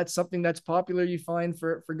apps, is that something that's popular, you find,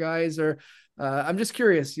 for guys? Or I'm just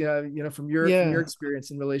curious, from your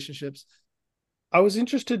experience in relationships. I was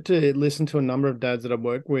interested to listen to a number of dads that I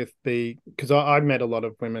work with, because I met a lot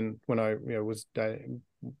of women when I was dating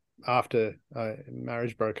after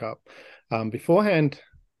marriage broke up. Beforehand,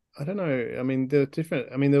 I don't know. I mean, they're different.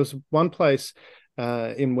 I mean, there was one place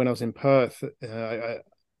when I was in Perth.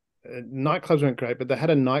 Nightclubs weren't great, but they had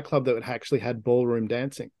a nightclub that actually had ballroom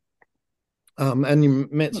dancing. And you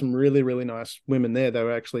met some really, really nice women there. They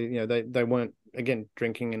were actually, they weren't, again,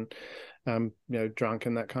 drinking and drunk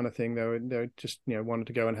and that kind of thing. They were just, wanted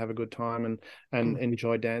to go and have a good time and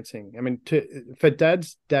enjoy dancing. I mean, for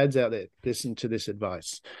dads out there, listen to this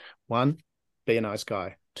advice. 1, be a nice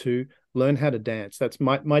guy. 2, learn how to dance. That's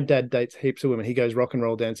my dad dates heaps of women. He goes rock and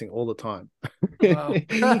roll dancing all the time. Wow.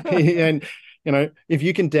 And if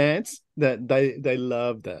you can dance, that they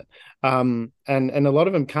love that. And a lot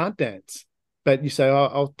of them can't dance. But you say,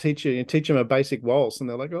 I'll teach you, and teach them a basic waltz, and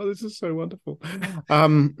they're like, oh, this is so wonderful. It's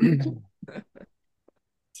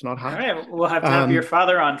not hard. All right, we'll have to have your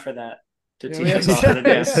father on for that to teach us all how to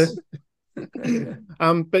dance.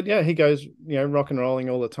 But yeah, he goes, rock and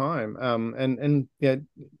rolling all the time. And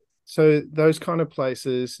so those kind of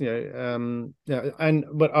places, but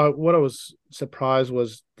what I was surprised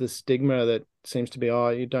was the stigma that seems to be,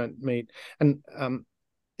 you don't meet, and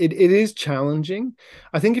it is challenging.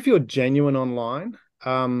 I think if you're genuine online,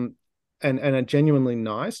 and are genuinely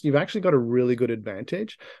nice, you've actually got a really good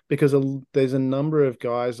advantage, because there's a number of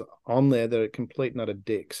guys on there that are complete and utter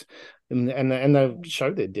dicks, and they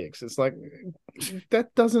show their dicks. It's like,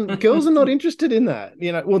 that doesn't, girls are not interested in that.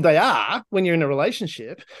 Well, they are when you're in a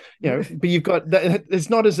relationship, but you've got that. It's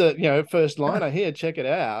not as a first line. I hear, check it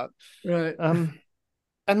out, right?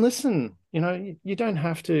 And listen, you don't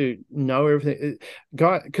have to know everything,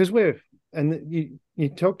 guy, because you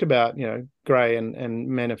talked about, Gray and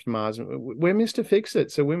Men of Mars. We're Mr. Fix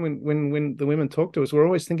It. So when the women talk to us, we're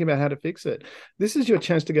always thinking about how to fix it. This is your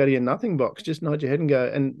chance to go to your nothing box. Just nod your head and go.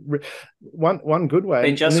 And one good way.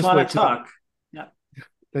 They just want to talk. Yeah.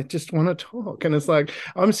 They just want to talk. And it's like,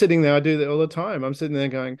 I'm sitting there, I do that all the time. I'm sitting there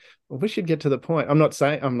going, well, we should get to the point. I'm not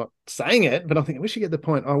saying it, but I'm thinking we should get the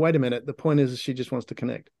point. Oh, wait a minute. The point is she just wants to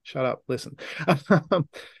connect. Shut up. Listen.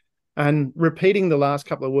 And repeating the last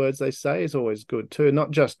couple of words they say is always good too.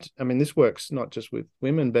 Not just, this works not just with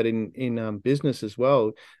women, but in business as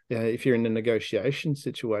well. If you're in a negotiation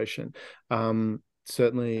situation,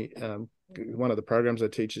 certainly one of the programs I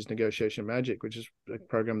teach is Negotiation Magic, which is a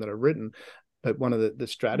program that I've written. But one of the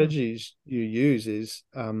strategies you use is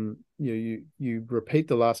you repeat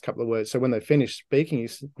the last couple of words. So when they finish speaking,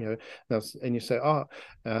 and you say,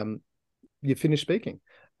 you finished speaking,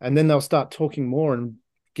 and then they'll start talking more and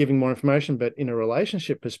giving more information. But in a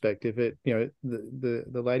relationship perspective, the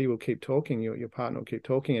lady will keep talking, your partner will keep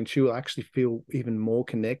talking, and she will actually feel even more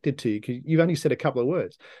connected to you, because you've only said a couple of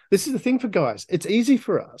words. This is the thing for guys. It's easy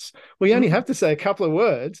for us. We only have to say a couple of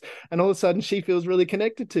words, and all of a sudden she feels really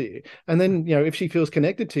connected to you. And then, if she feels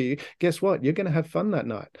connected to you, guess what? You're going to have fun that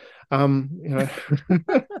night.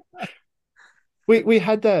 We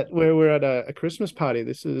had that where we're at a Christmas party.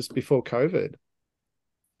 This is before COVID.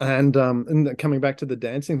 And coming back to the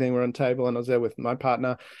dancing thing, we're on table, and I was there with my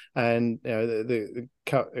partner, and the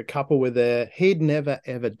couple were there. He'd never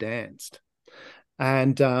ever danced,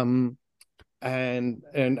 and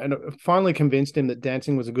finally convinced him that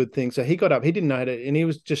dancing was a good thing. So he got up. He didn't know how to, and he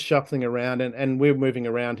was just shuffling around, and we were moving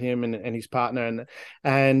around him and his partner,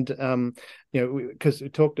 because we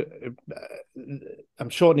talked. I'm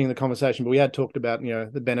shortening the conversation, but we had talked about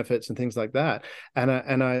the benefits and things like that.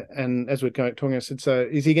 And as we're talking, I said, so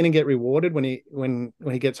is he going to get rewarded when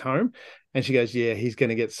he gets home? And she goes, yeah, he's going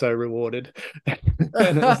to get so rewarded.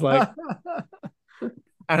 And it was like,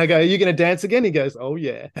 and I go, are you going to dance again? He goes, oh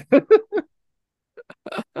yeah.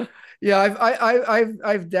 Yeah,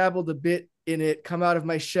 I've dabbled a bit in it, come out of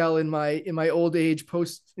my shell in my old age,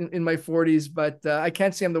 in my 40s, but I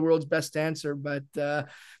can't say I'm the world's best dancer, but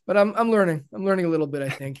I'm learning a little bit, I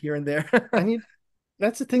think, here and there. And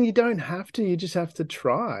that's the thing, you don't have to, you just have to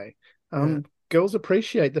try. girls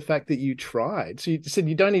appreciate the fact that you tried. So you said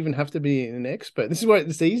you don't even have to be an expert. This is why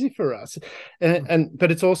it's easy for us.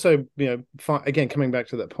 But it's also, again, coming back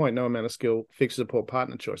to that point, no amount of skill fixes a poor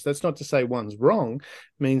partner choice. That's not to say one's wrong. It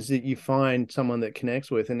means that you find someone that connects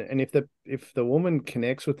with, and if the woman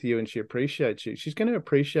connects with you and she appreciates you, she's going to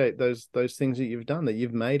appreciate those things that you've done, that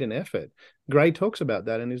you've made an effort. Gray talks about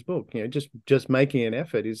that in his book. Just making an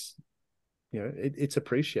effort is, it's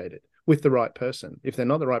appreciated with the right person. If they're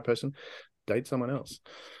not the right person, date someone else.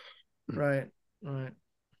 Right.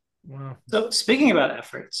 Wow. So speaking about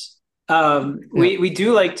efforts, we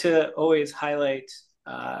do like to always highlight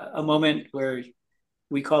a moment where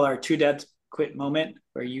we call our Two Dads Quit moment,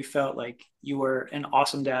 where you felt like you were an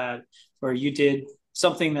awesome dad, where you did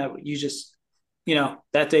something that you just,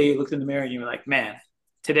 that day you looked in the mirror and you were like, man,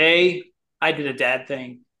 today I did a dad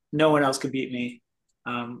thing. No one else could beat me.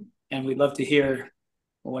 And we'd love to hear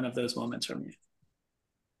one of those moments from you.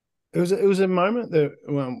 It was a moment that,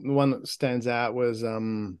 well, the one that stands out was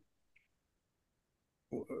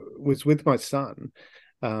with my son,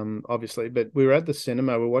 obviously, but we were at the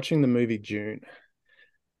cinema. We're watching the movie June,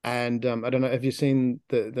 and I don't know. Have you seen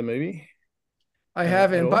the movie? I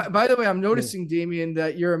haven't. By the way, I'm noticing, Damian,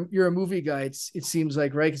 that you're a movie guy. It seems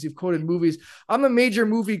like, right? Because you've quoted movies. I'm a major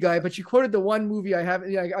movie guy, but you quoted the one movie I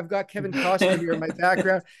haven't. I've got Kevin Costner here in my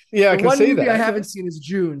background. Yeah, the I can one see movie that. I haven't seen is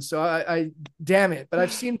June. So I damn it. But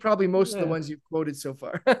I've seen probably most of the ones you've quoted so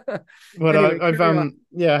far. But anyway,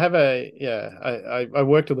 I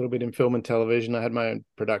worked a little bit in film and television. I had my own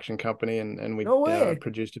production company, and we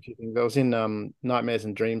produced a few things. I was in Nightmares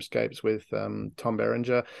and Dreamscapes with Tom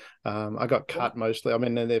Berenger. I got cut mostly. I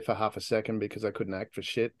mean, they're there for half a second because I couldn't act for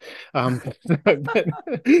shit. But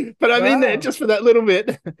I'm in there just for that little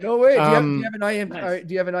bit. No way. Do you have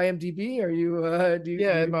do you have an IMDb? Are you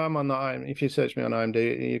I'm on the IMDb. If you search me on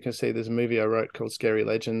IMDb, you can see there's a movie I wrote called Scary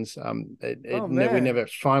Legends. We never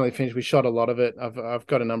finally finished. We shot a lot of it. I've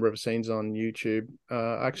got a number of scenes on YouTube.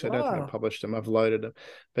 Actually, I don't think I published them. I've loaded them.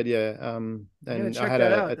 But and I had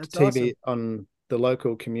a TV on the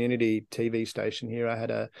local community TV station here. I had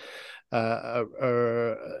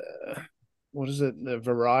what is it? A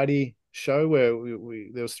variety show where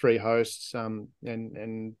there was 3 hosts, and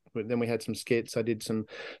then we had some skits. I did some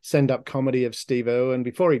stand-up comedy of Steve Irwin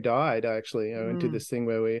before he died. I actually did this thing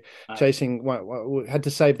where we chasing. We had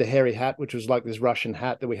to save the hairy hat, which was like this Russian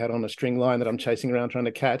hat that we had on a string line that I'm chasing around trying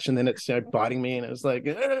to catch, and then it's biting me, and it was like.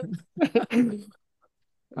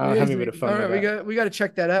 Having a bit of fun. All right, we got to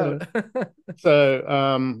check that out.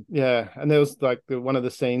 And there was like one of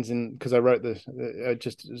the scenes because I wrote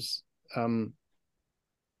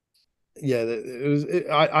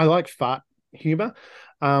I like fart humor,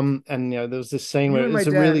 and there was this scene where it's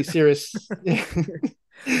a really serious.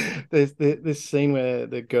 There's this scene where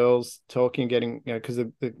the girl's talking, getting because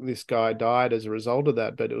this guy died as a result of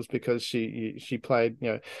that, but it was because she played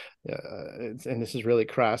and this is really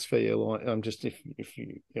crass for you. Just if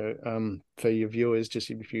you for your viewers,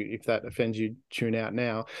 just if that offends you, tune out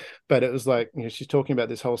now. But it was like she's talking about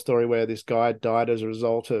this whole story where this guy died as a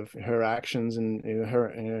result of her actions, and her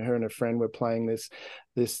and her friend were playing this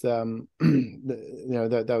they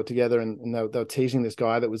were together, and they were teasing this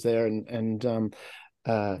guy that was there, and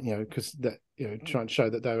because that trying to show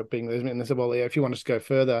that they were being lesbian. And they said, well, if you want us to go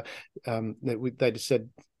further, they just said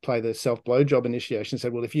play the self blowjob initiation.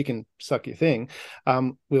 Said, well, if you can suck your thing,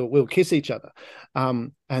 we'll kiss each other.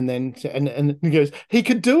 And then and he goes, he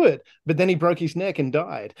could do it, but then he broke his neck and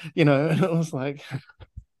died. And it was like.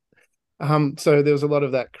 So there was a lot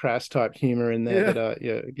of that crass type humor in there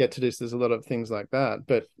that get to this. There's a lot of things like that,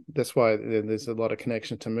 but that's why there's a lot of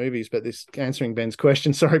connection to movies. But this answering Ben's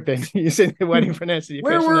question, sorry Ben, you said you're waiting for an answer to your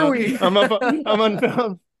question. Where were we? I'm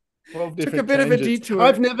on 12 Took a bit of a detour.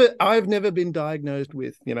 I've never been diagnosed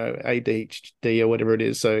with ADHD or whatever it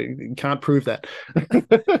is, so you can't prove that.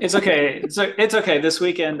 It's okay. It's okay. This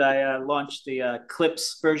weekend I launched the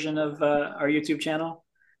clips version of our YouTube channel,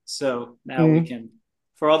 so now we can.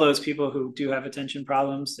 For all those people who do have attention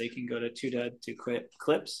problems, they can go to Too Dad to Quit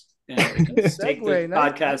clips, and they can take the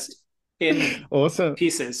podcast in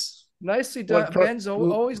pieces. Nicely done. Ben's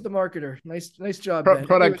always the marketer. Nice job, Ben.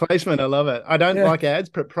 Product placement. I love it. I don't like ads,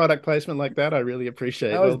 but product placement like that, I really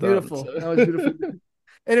appreciate. That was beautiful. That was beautiful.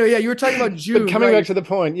 Anyway, you were talking about June. But coming back to the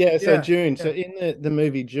point, June. So in the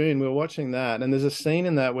movie June, we were watching that, and there's a scene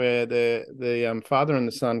in that where the father and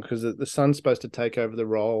the son, because the son's supposed to take over the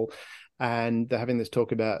role. And they're having this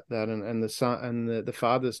talk about that, and the son and the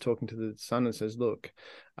father's talking to the son and says, "Look,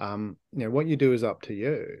 what you do is up to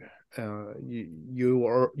you. You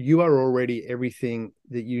are already everything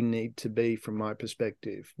that you need to be from my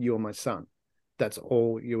perspective. You're my son. that's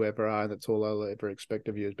all you ever are. That's all I'll ever expect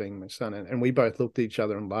of you as being my son. And we both looked at each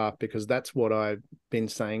other and laughed, because that's what I've been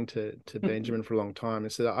saying to Benjamin for a long time. I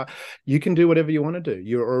said, you can do whatever you want to do.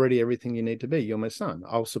 You're already everything you need to be. You're my son.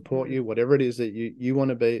 I'll support you, whatever it is that you want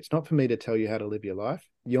to be. It's not for me to tell you how to live your life.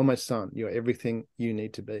 You're my son. You're everything you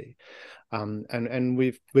need to be. And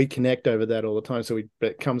we connect over that all the time. So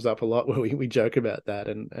it comes up a lot where we joke about that.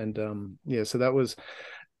 So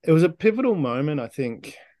it was a pivotal moment, I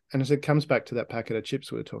think. And as it comes back to that packet of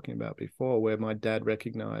chips we were talking about before, where my dad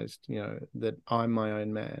recognized, that I'm my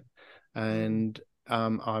own man, and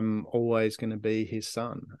I'm always going to be his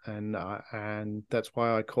son. And that's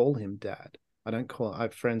why I call him dad. I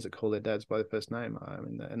have friends that call their dads by their first name.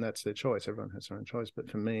 And that's their choice. Everyone has their own choice.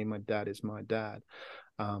 But for me, my dad is my dad.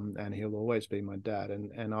 And he'll always be my dad.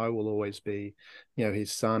 And I will always be,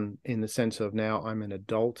 his son, in the sense of now I'm an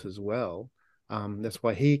adult as well. That's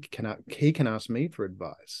why he can ask me for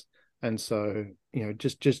advice. And so,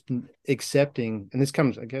 just accepting, and this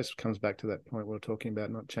comes back to that point we we're talking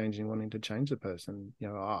about, not wanting to change the person.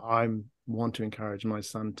 I want to encourage my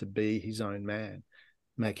son to be his own man,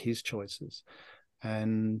 make his choices.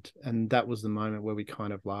 And that was the moment where we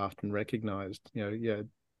kind of laughed and recognized,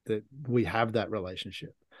 that we have that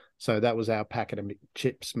relationship. So that was our packet of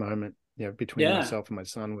chips moment, between myself and my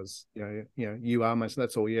son, was, you are my son.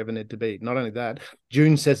 That's all you ever need to be. Not only that,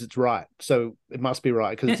 June says it's right, so it must be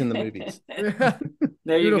right because it's in the movies.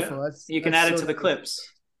 There you go. You can add it to the clips.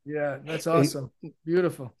 Yeah, that's awesome.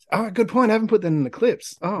 Beautiful. Oh, good point. I haven't put that in the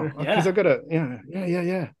clips. Oh, because I've got to,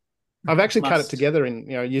 yeah. I've actually cut it together in,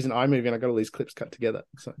 using iMovie, and I got all these clips cut together.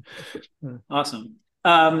 So awesome.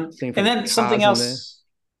 And then something else.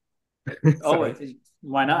 Oh,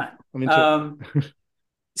 why not?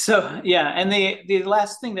 So and the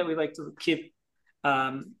last thing that we like to keep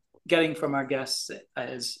getting from our guests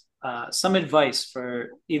is some advice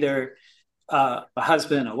for either a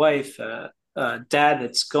husband, a wife, a dad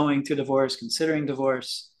that's going through divorce, considering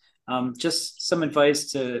divorce. Just some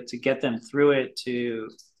advice to get them through it, to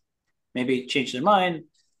maybe change their mind.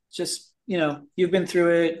 Just, you've been through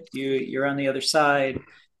it. You're on the other side.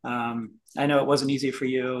 I know it wasn't easy for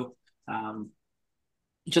you.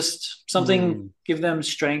 Just something, give them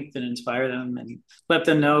strength and inspire them, and let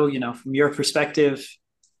them know, from your perspective,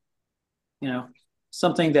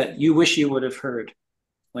 something that you wish you would have heard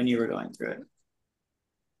when you were going through it.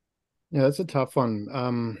 Yeah, that's a tough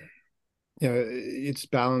one. It's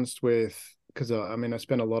balanced with, because I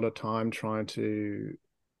spent a lot of time trying to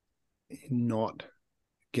not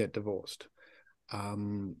get divorced.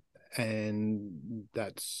 And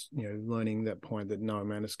that's, learning that point that no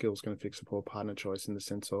amount of skill is going to fix a poor partner choice, in the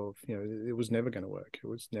sense of, it was never going to work. It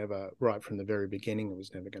was never, right from the very beginning, it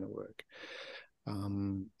was never going to work.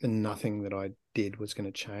 And nothing that I did was going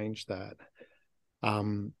to change that.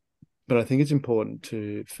 But I think it's important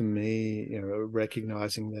for me,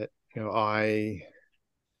 recognizing that, I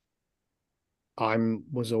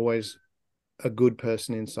was always a good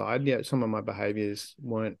person inside. Yeah, some of my behaviors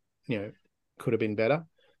weren't, could have been better.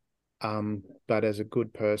 But as a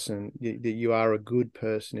good person, that you are a good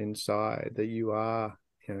person inside, that you are,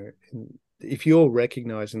 if you're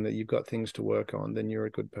recognizing that you've got things to work on, then you're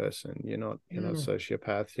a good person. You're not a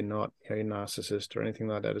sociopath. You're not a narcissist or anything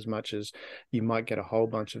like that, as much as you might get a whole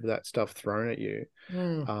bunch of that stuff thrown at you.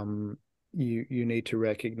 You need to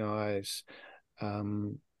recognize,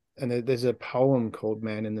 and there's a poem called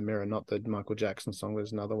Man in the Mirror, not the Michael Jackson song.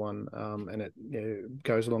 There's another one, and it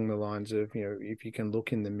goes along the lines of, if you can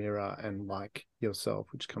look in the mirror and like yourself,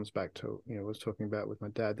 which comes back to, I was talking about with my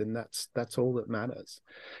dad, then that's all that matters.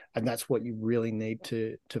 And that's what you really need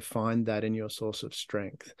to find that in your source of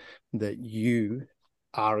strength, that you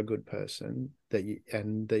are a good person, that you,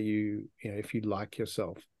 if you like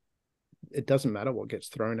yourself, it doesn't matter what gets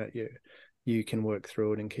thrown at you, you can work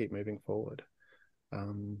through it and keep moving forward.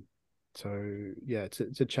 So yeah,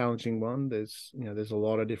 it's a challenging one. There's a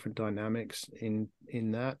lot of different dynamics in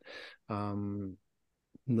that.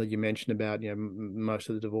 That you mentioned about, most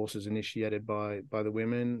of the divorces initiated by the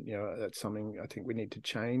women. That's something I think we need to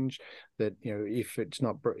change. That,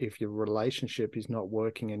 if your relationship is not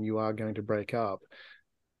working and you are going to break up,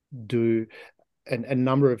 and a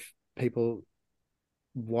number of people,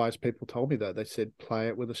 wise people, told me that. They said, play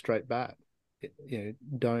it with a straight bat.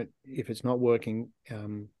 Don't, if it's not working,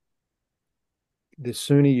 the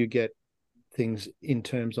sooner you get things in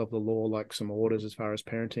terms of the law, like some orders as far as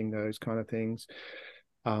parenting, those kind of things,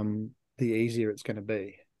 the easier it's going to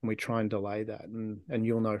be. And we try and delay that. And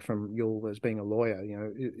you'll know from as being a lawyer,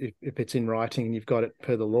 if it's in writing and you've got it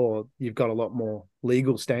per the law, you've got a lot more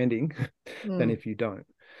legal standing than if you don't.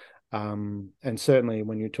 And certainly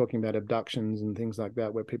when you're talking about abductions and things like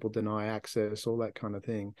that, where people deny access, all that kind of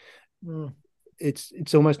thing,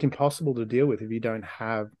 it's almost impossible to deal with if you don't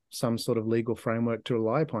have some sort of legal framework to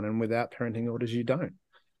rely upon. And without parenting orders, you don't.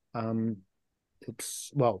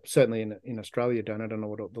 It's, well, certainly in Australia, you don't. I don't know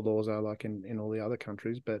what the laws are like in all the other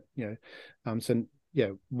countries, but so yeah,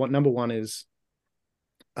 what number one is,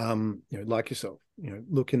 like yourself,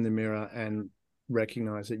 look in the mirror and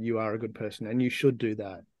recognize that you are a good person, and you should do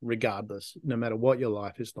that regardless, no matter what your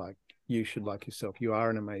life is like. You should like yourself. You are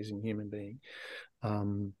an amazing human being.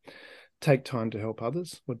 Take time to help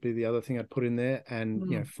others would be the other thing I'd put in there, and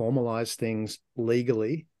formalize things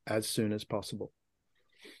legally as soon as possible.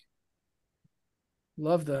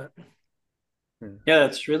 Love that. Yeah,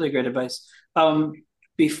 that's really great advice.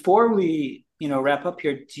 Before we, wrap up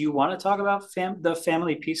here, do you want to talk about the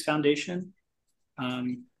Family Peace Foundation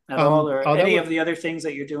at all, or any of the other things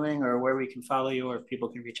that you're doing, or where we can follow you, or people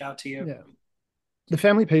can reach out to you? Yeah. The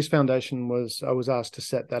Family Peace Foundation I was asked to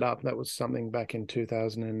set that up. That was something back in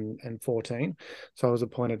 2014. So I was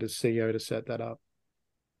appointed as CEO to set that up.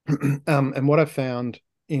 And what I found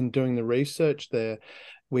in doing the research there,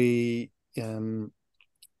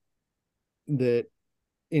 that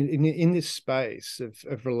in this space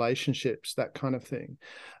of relationships, that kind of thing,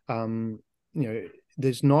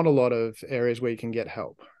 there's not a lot of areas where you can get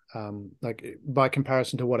help. Like by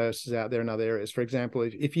comparison to what else is out there in other areas. For example,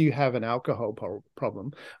 if you have an alcohol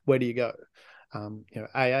problem, where do you go?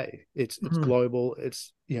 AA. It's global.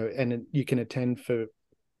 It's and you can attend for,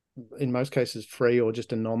 in most cases, free or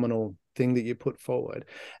just a nominal thing that you put forward.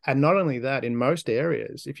 And not only that, in most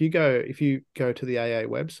areas, if you go to the AA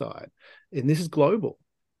website, and this is global,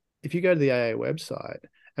 if you go to the AA website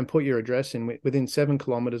and put your address in within 7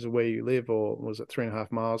 kilometers of where you live, or was it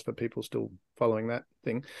 3.5 miles for people still following that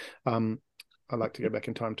thing? I'd like to go back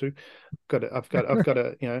in time too. I've got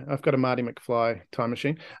a Marty McFly time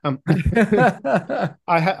machine. I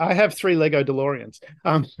have 3 Lego DeLoreans,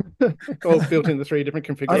 all built in the 3 different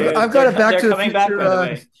configurations. I've got a Back to the Future.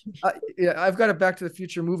 I've got a Back to the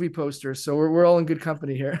Future movie poster, so we're all in good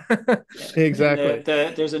company here. Exactly.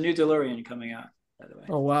 There's a new DeLorean coming out, by the way.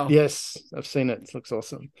 Oh wow! Yes, I've seen it. It looks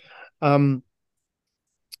awesome.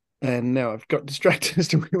 And now I've got distracted as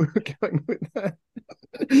to where we were going with that.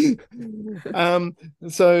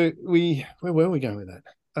 So where were we going with that?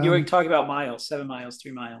 You were talking about miles, 7 miles,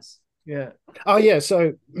 3 miles. Yeah. Oh yeah.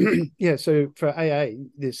 So so for AA,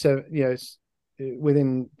 there's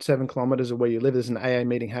within 7 kilometers of where you live, there's an AA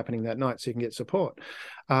meeting happening that night, so you can get support.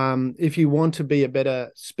 If you want to be a better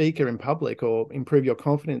speaker in public or improve your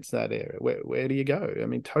confidence in that area, where do you go? I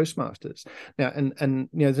mean, Toastmasters now, and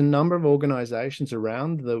there's a number of organizations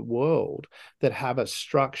around the world that have a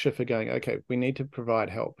structure for going, okay, we need to provide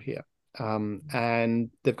help here, and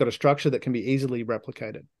they've got a structure that can be easily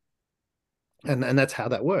replicated. And that's how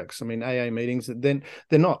that works. I mean, AA meetings, then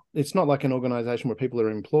it's not like an organization where people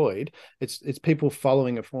are employed. It's people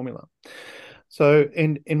following a formula. So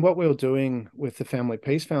in what we were doing with the Family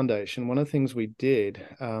Peace Foundation, one of the things we did,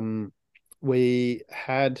 we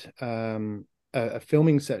had a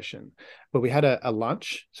filming session where we had a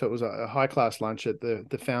lunch. So it was a high-class lunch at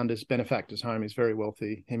the founder's benefactor's home. He's very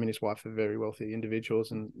wealthy. Him and his wife are very wealthy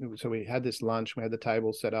individuals. And so we had this lunch. We had the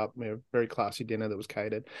table set up. We had a very classy dinner that was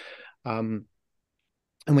catered. And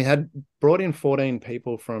we had brought in 14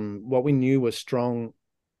 people from what we knew were strong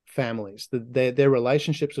families. Their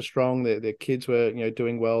relationships are strong. Their kids were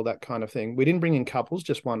doing well, that kind of thing. We didn't bring in couples,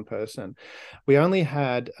 just one person. We only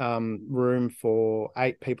had room for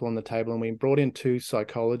 8 people on the table, and we brought in 2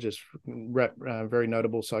 psychologists, very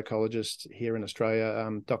notable psychologists here in Australia,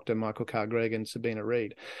 Dr. Michael Carr-Gregg and Sabina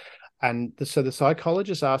Reid. And so the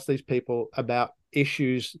psychologists asked these people about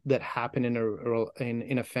issues that happen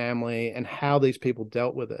in a family and how these people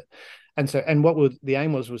dealt with it. And so, the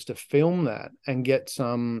aim was to film that and get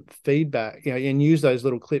some feedback, and use those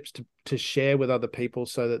little clips to share with other people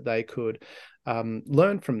so that they could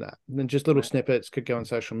learn from that. And then just little snippets could go on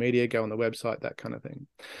social media, go on the website, that kind of thing.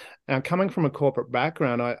 Now, coming from a corporate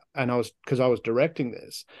background, because I was directing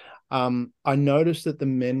this, I noticed that the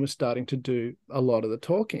men were starting to do a lot of the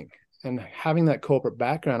talking. And having that corporate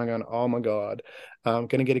background, I'm going, oh my God, I'm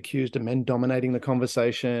going to get accused of men dominating the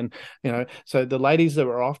conversation. So the ladies that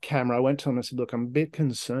were off camera, I went to them and said, look, I'm a bit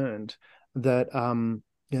concerned that the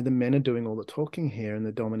men are doing all the talking here and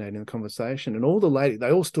they're dominating the conversation. And all the ladies,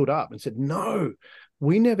 they all stood up and said, no,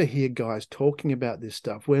 we never hear guys talking about this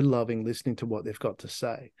stuff. We're loving listening to what they've got to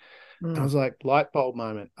say. And I was like, light bulb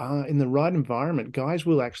moment. In the right environment, guys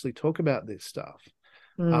will actually talk about this stuff.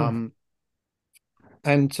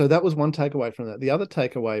 And so that was one takeaway from that. The other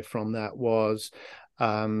takeaway from that was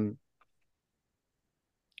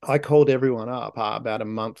I called everyone up about a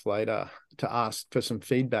month later to ask for some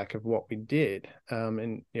feedback of what we did.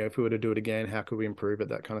 And, if we were to do it again, how could we improve it,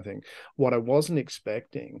 that kind of thing. What I wasn't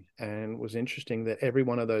expecting, and was interesting, that every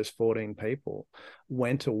one of those 14 people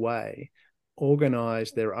went away,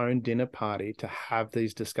 organized their own dinner party to have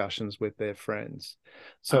these discussions with their friends.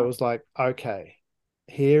 So it was like, okay,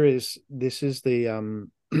 this is the,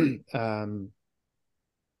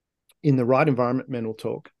 in the right environment, men will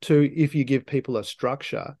talk. Two, if you give people a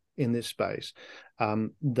structure in this space,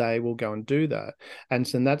 they will go and do that. And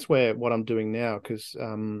so that's where what I'm doing now, because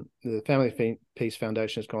the Family Peace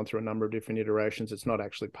Foundation has gone through a number of different iterations. It's not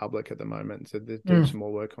actually public at the moment, so they're doing some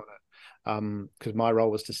more work on it. Because my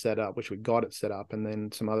role was to set up, which we got it set up, and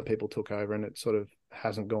then some other people took over, and it sort of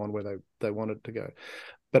hasn't gone where they wanted to go.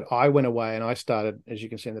 But I went away and I started, as you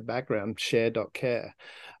can see in the background, share.care,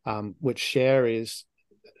 which share is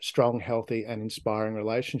strong, healthy, and inspiring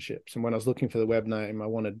relationships. And when I was looking for the web name, I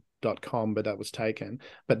wanted .com, but that was taken.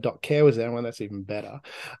 But .care was there, and that's even better.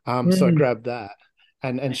 So I grabbed that.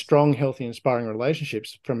 And strong, healthy, inspiring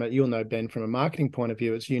relationships, you'll know, Ben, from a marketing point of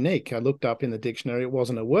view, it's unique. I looked up in the dictionary, it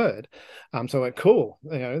wasn't a word. So I went, cool,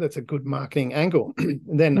 that's a good marketing angle.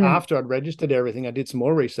 Then after I'd registered everything, I did some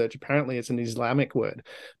more research. Apparently it's an Islamic word,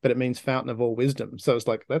 but it means fountain of all wisdom. So it's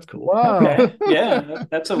like, that's cool. Wow. Okay. Yeah,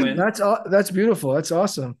 that's a win. That's beautiful. That's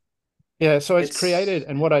awesome. Yeah, so it's created,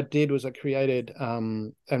 and what I did was I created,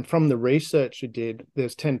 and from the research we did,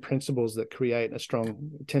 there's 10 principles that create a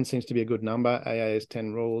strong. 10 seems to be a good number. AA is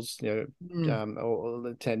 10 rules, or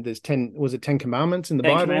the 10. There's 10. Was it 10 commandments in the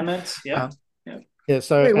 10 Bible? Commandments. Yeah. Yeah.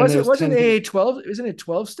 So wait, wasn't AA 12? Isn't it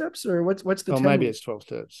 12 steps, or what's the? 10 maybe rules? it's 12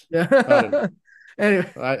 steps. Yeah. I don't know.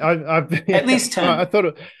 Anyway, I've At least 10. I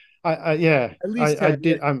thought, yeah, at least 10. I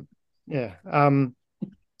did.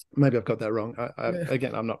 Maybe I've got that wrong.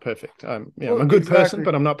 Again, I'm not perfect. I'm a good person,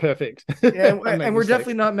 but I'm not perfect. Yeah, and we're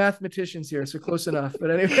definitely not mathematicians here, so close enough.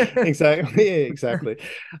 But anyway, exactly.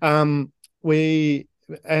 From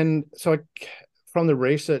the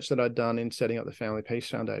research that I'd done in setting up the Family Peace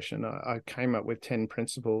Foundation, I came up with 10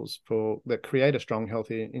 principles that create a strong,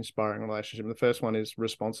 healthy, inspiring relationship. And the first one is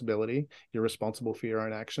responsibility. You're responsible for your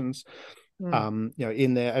own actions.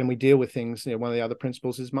 In there, and we deal with things. One of the other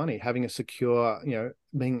principles is money, having a secure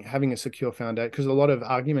foundation, because a lot of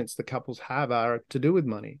arguments that couples have are to do with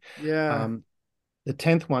money. Yeah. The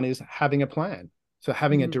 10th one is having a plan. So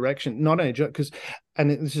having a direction, not only because, and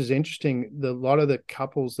this is interesting, a lot of the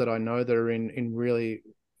couples that I know that are in really,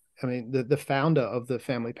 I mean, the founder of the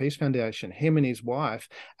Family Peace Foundation, him and his wife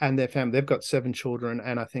and their family, they've got 7 children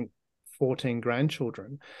and I think 14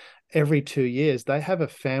 grandchildren. Every 2 years, they have a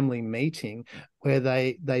family meeting where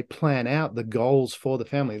they plan out the goals for the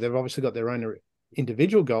family. They've obviously got their own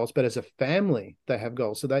individual goals, but as a family, they have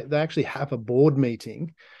goals. So they actually have a board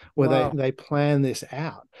meeting where they plan this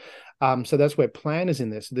out. So that's where plan is in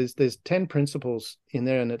this. There's 10 principles in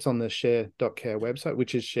there, and it's on the share.care website,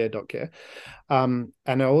 which is share.care. And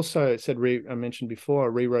I also said, I mentioned before, I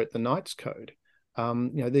rewrote the Knights Code.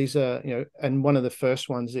 These are, and one of the first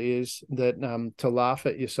ones is that to laugh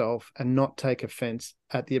at yourself and not take offense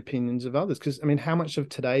at the opinions of others. Because, I mean, how much of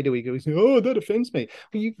today do we go, oh, that offends me?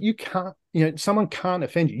 Well, you can't, someone can't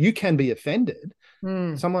offend you. You can be offended.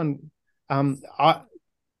 Someone,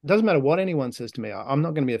 doesn't matter what anyone says to me. I'm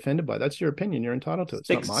not going to be offended by it. That's your opinion. You're entitled to it. It's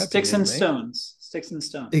not my opinion. Sticks and stones. Sticks and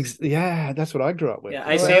stones. Yeah, that's what I grew up with. Yeah,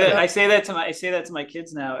 I say that to my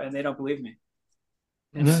kids now, and they don't believe me.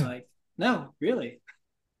 And it's like, no, really.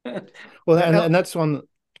 Well, and that's one.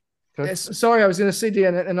 Sorry, I was going to say,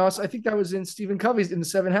 Dan, and also I think that was in Stephen Covey's in the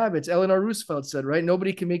 7 Habits. Eleanor Roosevelt said, right?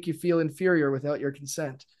 Nobody can make you feel inferior without your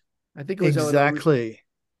consent. I think it was exactly.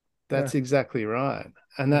 That's exactly right.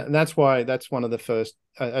 And that's why that's one of the first,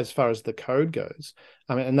 as far as the code goes.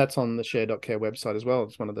 I mean, and that's on the share.care website as well.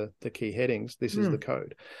 It's one of the key headings. This is the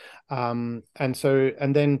code. And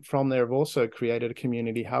then from there, I've also created a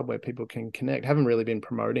community hub where people can connect. Haven't really been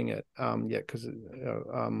promoting it yet because,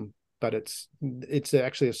 but it's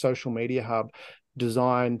actually a social media hub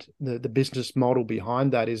designed. The business model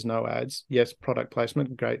behind that is no ads. Yes, product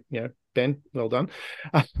placement. Great. Ben, well done.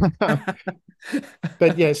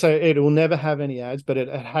 But yeah, so it will never have any ads, but it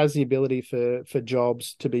has the ability for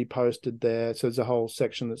jobs to be posted there. So there's a whole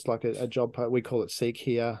section that's like a job post. We call it Seek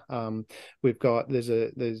Here. We've got there's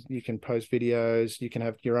you can post videos. You can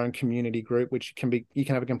have your own community group, which you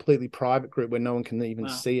can have a completely private group where no one can even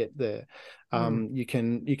see it there. You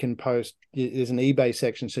can post. There's an eBay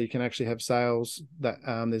section, so you can actually have sales. That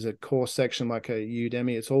there's a course section like a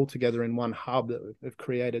Udemy. It's all together in one hub that we've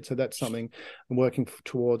created. So that's something I'm working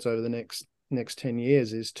towards over the next next 10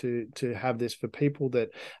 years is to have this for people that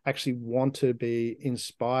actually want to be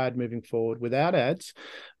inspired moving forward without ads.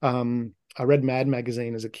 I read Mad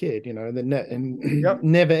Magazine as a kid, and Yep.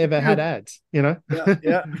 never ever had ads, Yeah.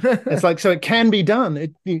 It's like, so it can be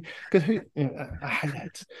done. Because I hate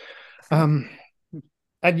ads.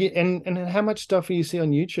 And how much stuff you see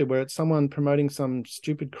on YouTube where it's someone promoting some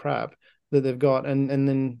stupid crap that they've got, and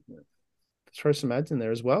then throw some ads in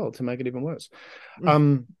there as well to make it even worse.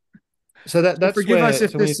 So that's forgive where, us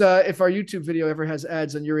if so if our YouTube video ever has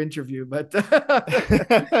ads on your interview, but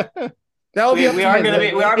that'll be up we to are you. going to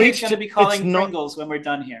be going to be calling not... Pringles when we're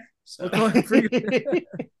done here. So.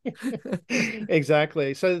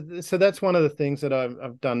 Exactly. So that's one of the things that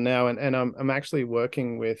I've done now, and I'm actually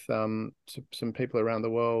working with some people around the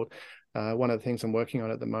world. One of the things I'm working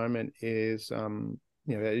on at the moment is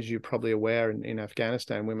as you're probably aware, in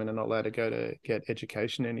Afghanistan, women are not allowed to go to get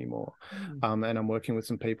education anymore. And I'm working with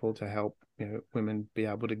some people to help women be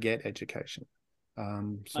able to get education.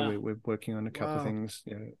 So we're working on a couple of things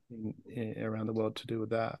around the world to do with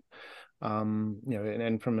that.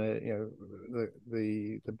 And from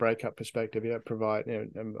the breakup perspective, provide,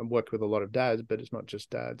 I work with a lot of dads, but it's not just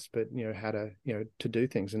dads, but how to to do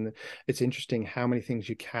things. And it's interesting how many things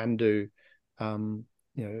you can do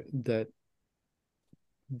that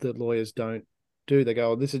the lawyers don't do. They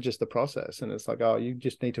go, oh, this is just the process, and it's like, oh, you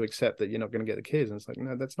just need to accept that you're not going to get the kids. And it's like,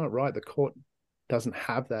 no, that's not right. The court doesn't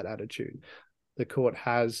have that attitude. The court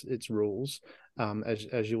has its rules.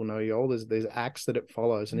 As you'll know, there's acts that it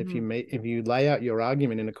follows, and if you lay out your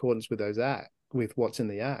argument in accordance with those with what's in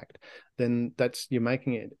the act, then you're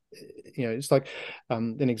making it. It's like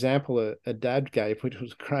an example a dad gave, which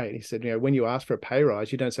was great. He said, when you ask for a pay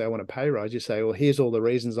rise, you don't say I want a pay rise. You say, well, here's all the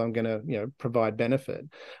reasons I'm going to provide benefit,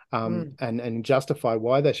 and justify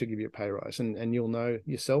why they should give you a pay rise. And you'll know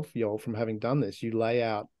yourself, Yoel, from having done this. You lay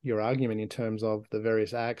out your argument in terms of the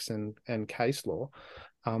various acts and case law.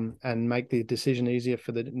 And make the decision easier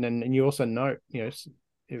and you also note,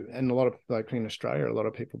 and a lot of, like in Australia, a lot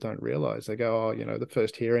of people don't realize. They go, oh, the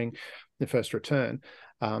first hearing, the first return,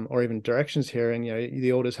 or even directions hearing,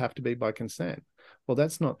 the orders have to be by consent. Well,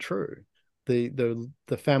 that's not true. The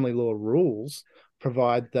family law rules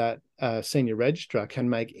provide that a senior registrar can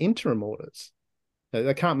make interim orders.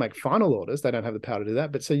 They can't make final orders. They don't have the power to do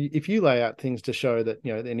that. But so if you lay out things to show that,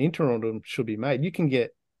 an interim order should be made, you can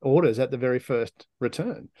get orders at the very first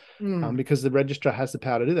return, because the registrar has the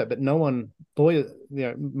power to do that. But no one, lawyer,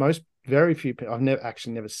 very few people, I've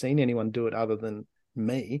never seen anyone do it other than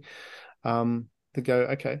me, to go,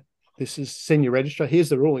 okay, this is senior registrar, here's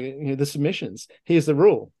the rule, the submissions, here's the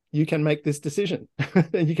rule, you can make this decision.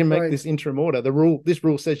 You can make this interim order. This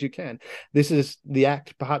rule says you can. This is the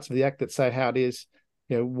act, parts of the act that say how it is,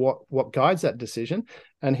 what guides that decision,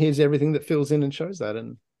 and here's everything that fills in and shows that,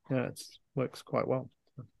 and it works quite well.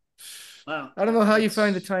 Wow. I don't know how you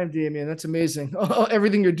find the time, Damian. That's amazing.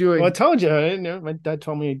 Everything you're doing. Well, I told you, my dad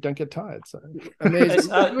told me don't get tired. So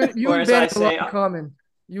amazing. You and Ben have a lot in common.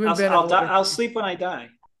 You and Ben. I'll sleep when I die.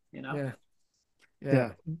 Yeah.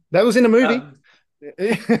 That was in a movie.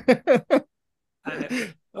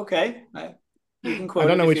 Okay. You can quote. I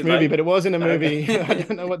don't know which movie, like. But it was in a movie. Okay. I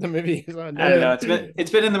don't know what the movie is. I don't know.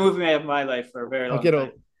 It's been in the movie of my life for a very long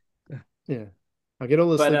time. I get all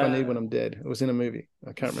the sleep I need when I'm dead. It was in a movie.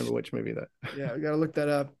 I can't remember which movie that. Yeah, we got to look that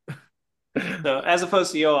up. So as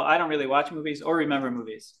opposed to you, I don't really watch movies or remember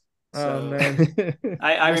movies. So man.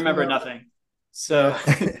 I remember nothing. So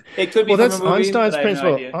it could be that's from a movie, Einstein's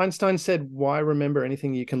principle. No Einstein said, why remember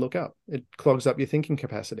anything you can look up? It clogs up your thinking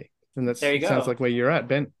capacity. And sounds like where you're at,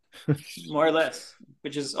 Ben. More or less,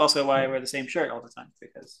 which is also why I wear the same shirt all the time,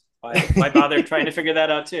 because why bother trying to figure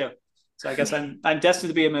that out too? So I guess I'm destined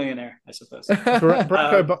to be a millionaire, I suppose. Barack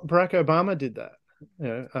Obama did that.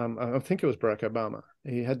 I think it was Barack Obama.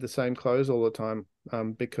 He had the same clothes all the time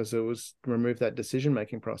because it was remove that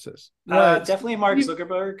decision-making process. Definitely Mark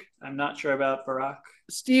Zuckerberg. I'm not sure about Barack.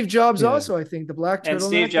 Steve Jobs also, I think, the black turtleneck. And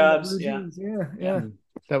Steve Jobs, yeah.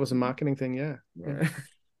 That was a marketing thing, yeah.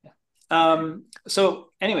 So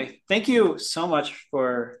anyway, thank you so much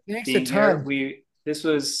for being here. This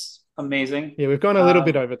was amazing. Yeah, we've gone a little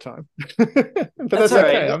bit over time, but that's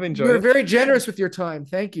okay. I've enjoyed it. You're very generous with your time.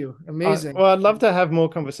 Thank you. Amazing. Well, I'd love to have more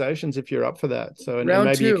conversations if you're up for that. So and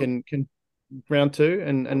maybe you can round two,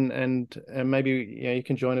 and maybe you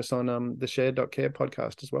can join us on the Share.care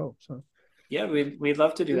podcast as well. So yeah, we'd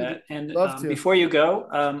love to do that. And before you go,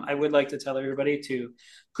 I would like to tell everybody to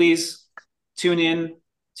please tune in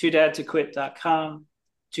TooDadToQuit.com,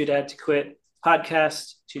 Too Dad to Quit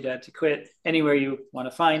podcast, Too Dad to Quit, anywhere you want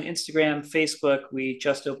to find Instagram, Facebook. We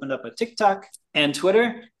just opened up a TikTok and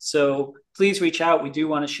Twitter. So please reach out. We do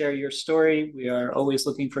want to share your story. We are always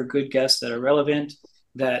looking for good guests that are relevant,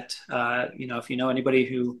 that, if you know anybody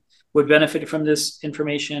who would benefit from this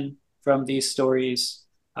information, from these stories,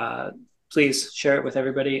 please share it with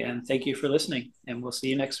everybody. And thank you for listening. And we'll see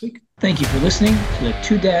you next week. Thank you for listening to the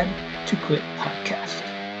Too Dad to Quit podcast.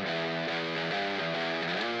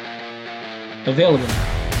 Available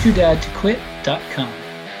at toodadtoquit.com.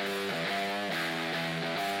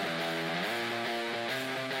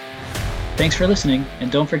 Thanks for listening,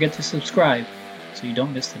 and don't forget to subscribe so you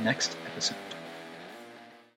don't miss the next episode.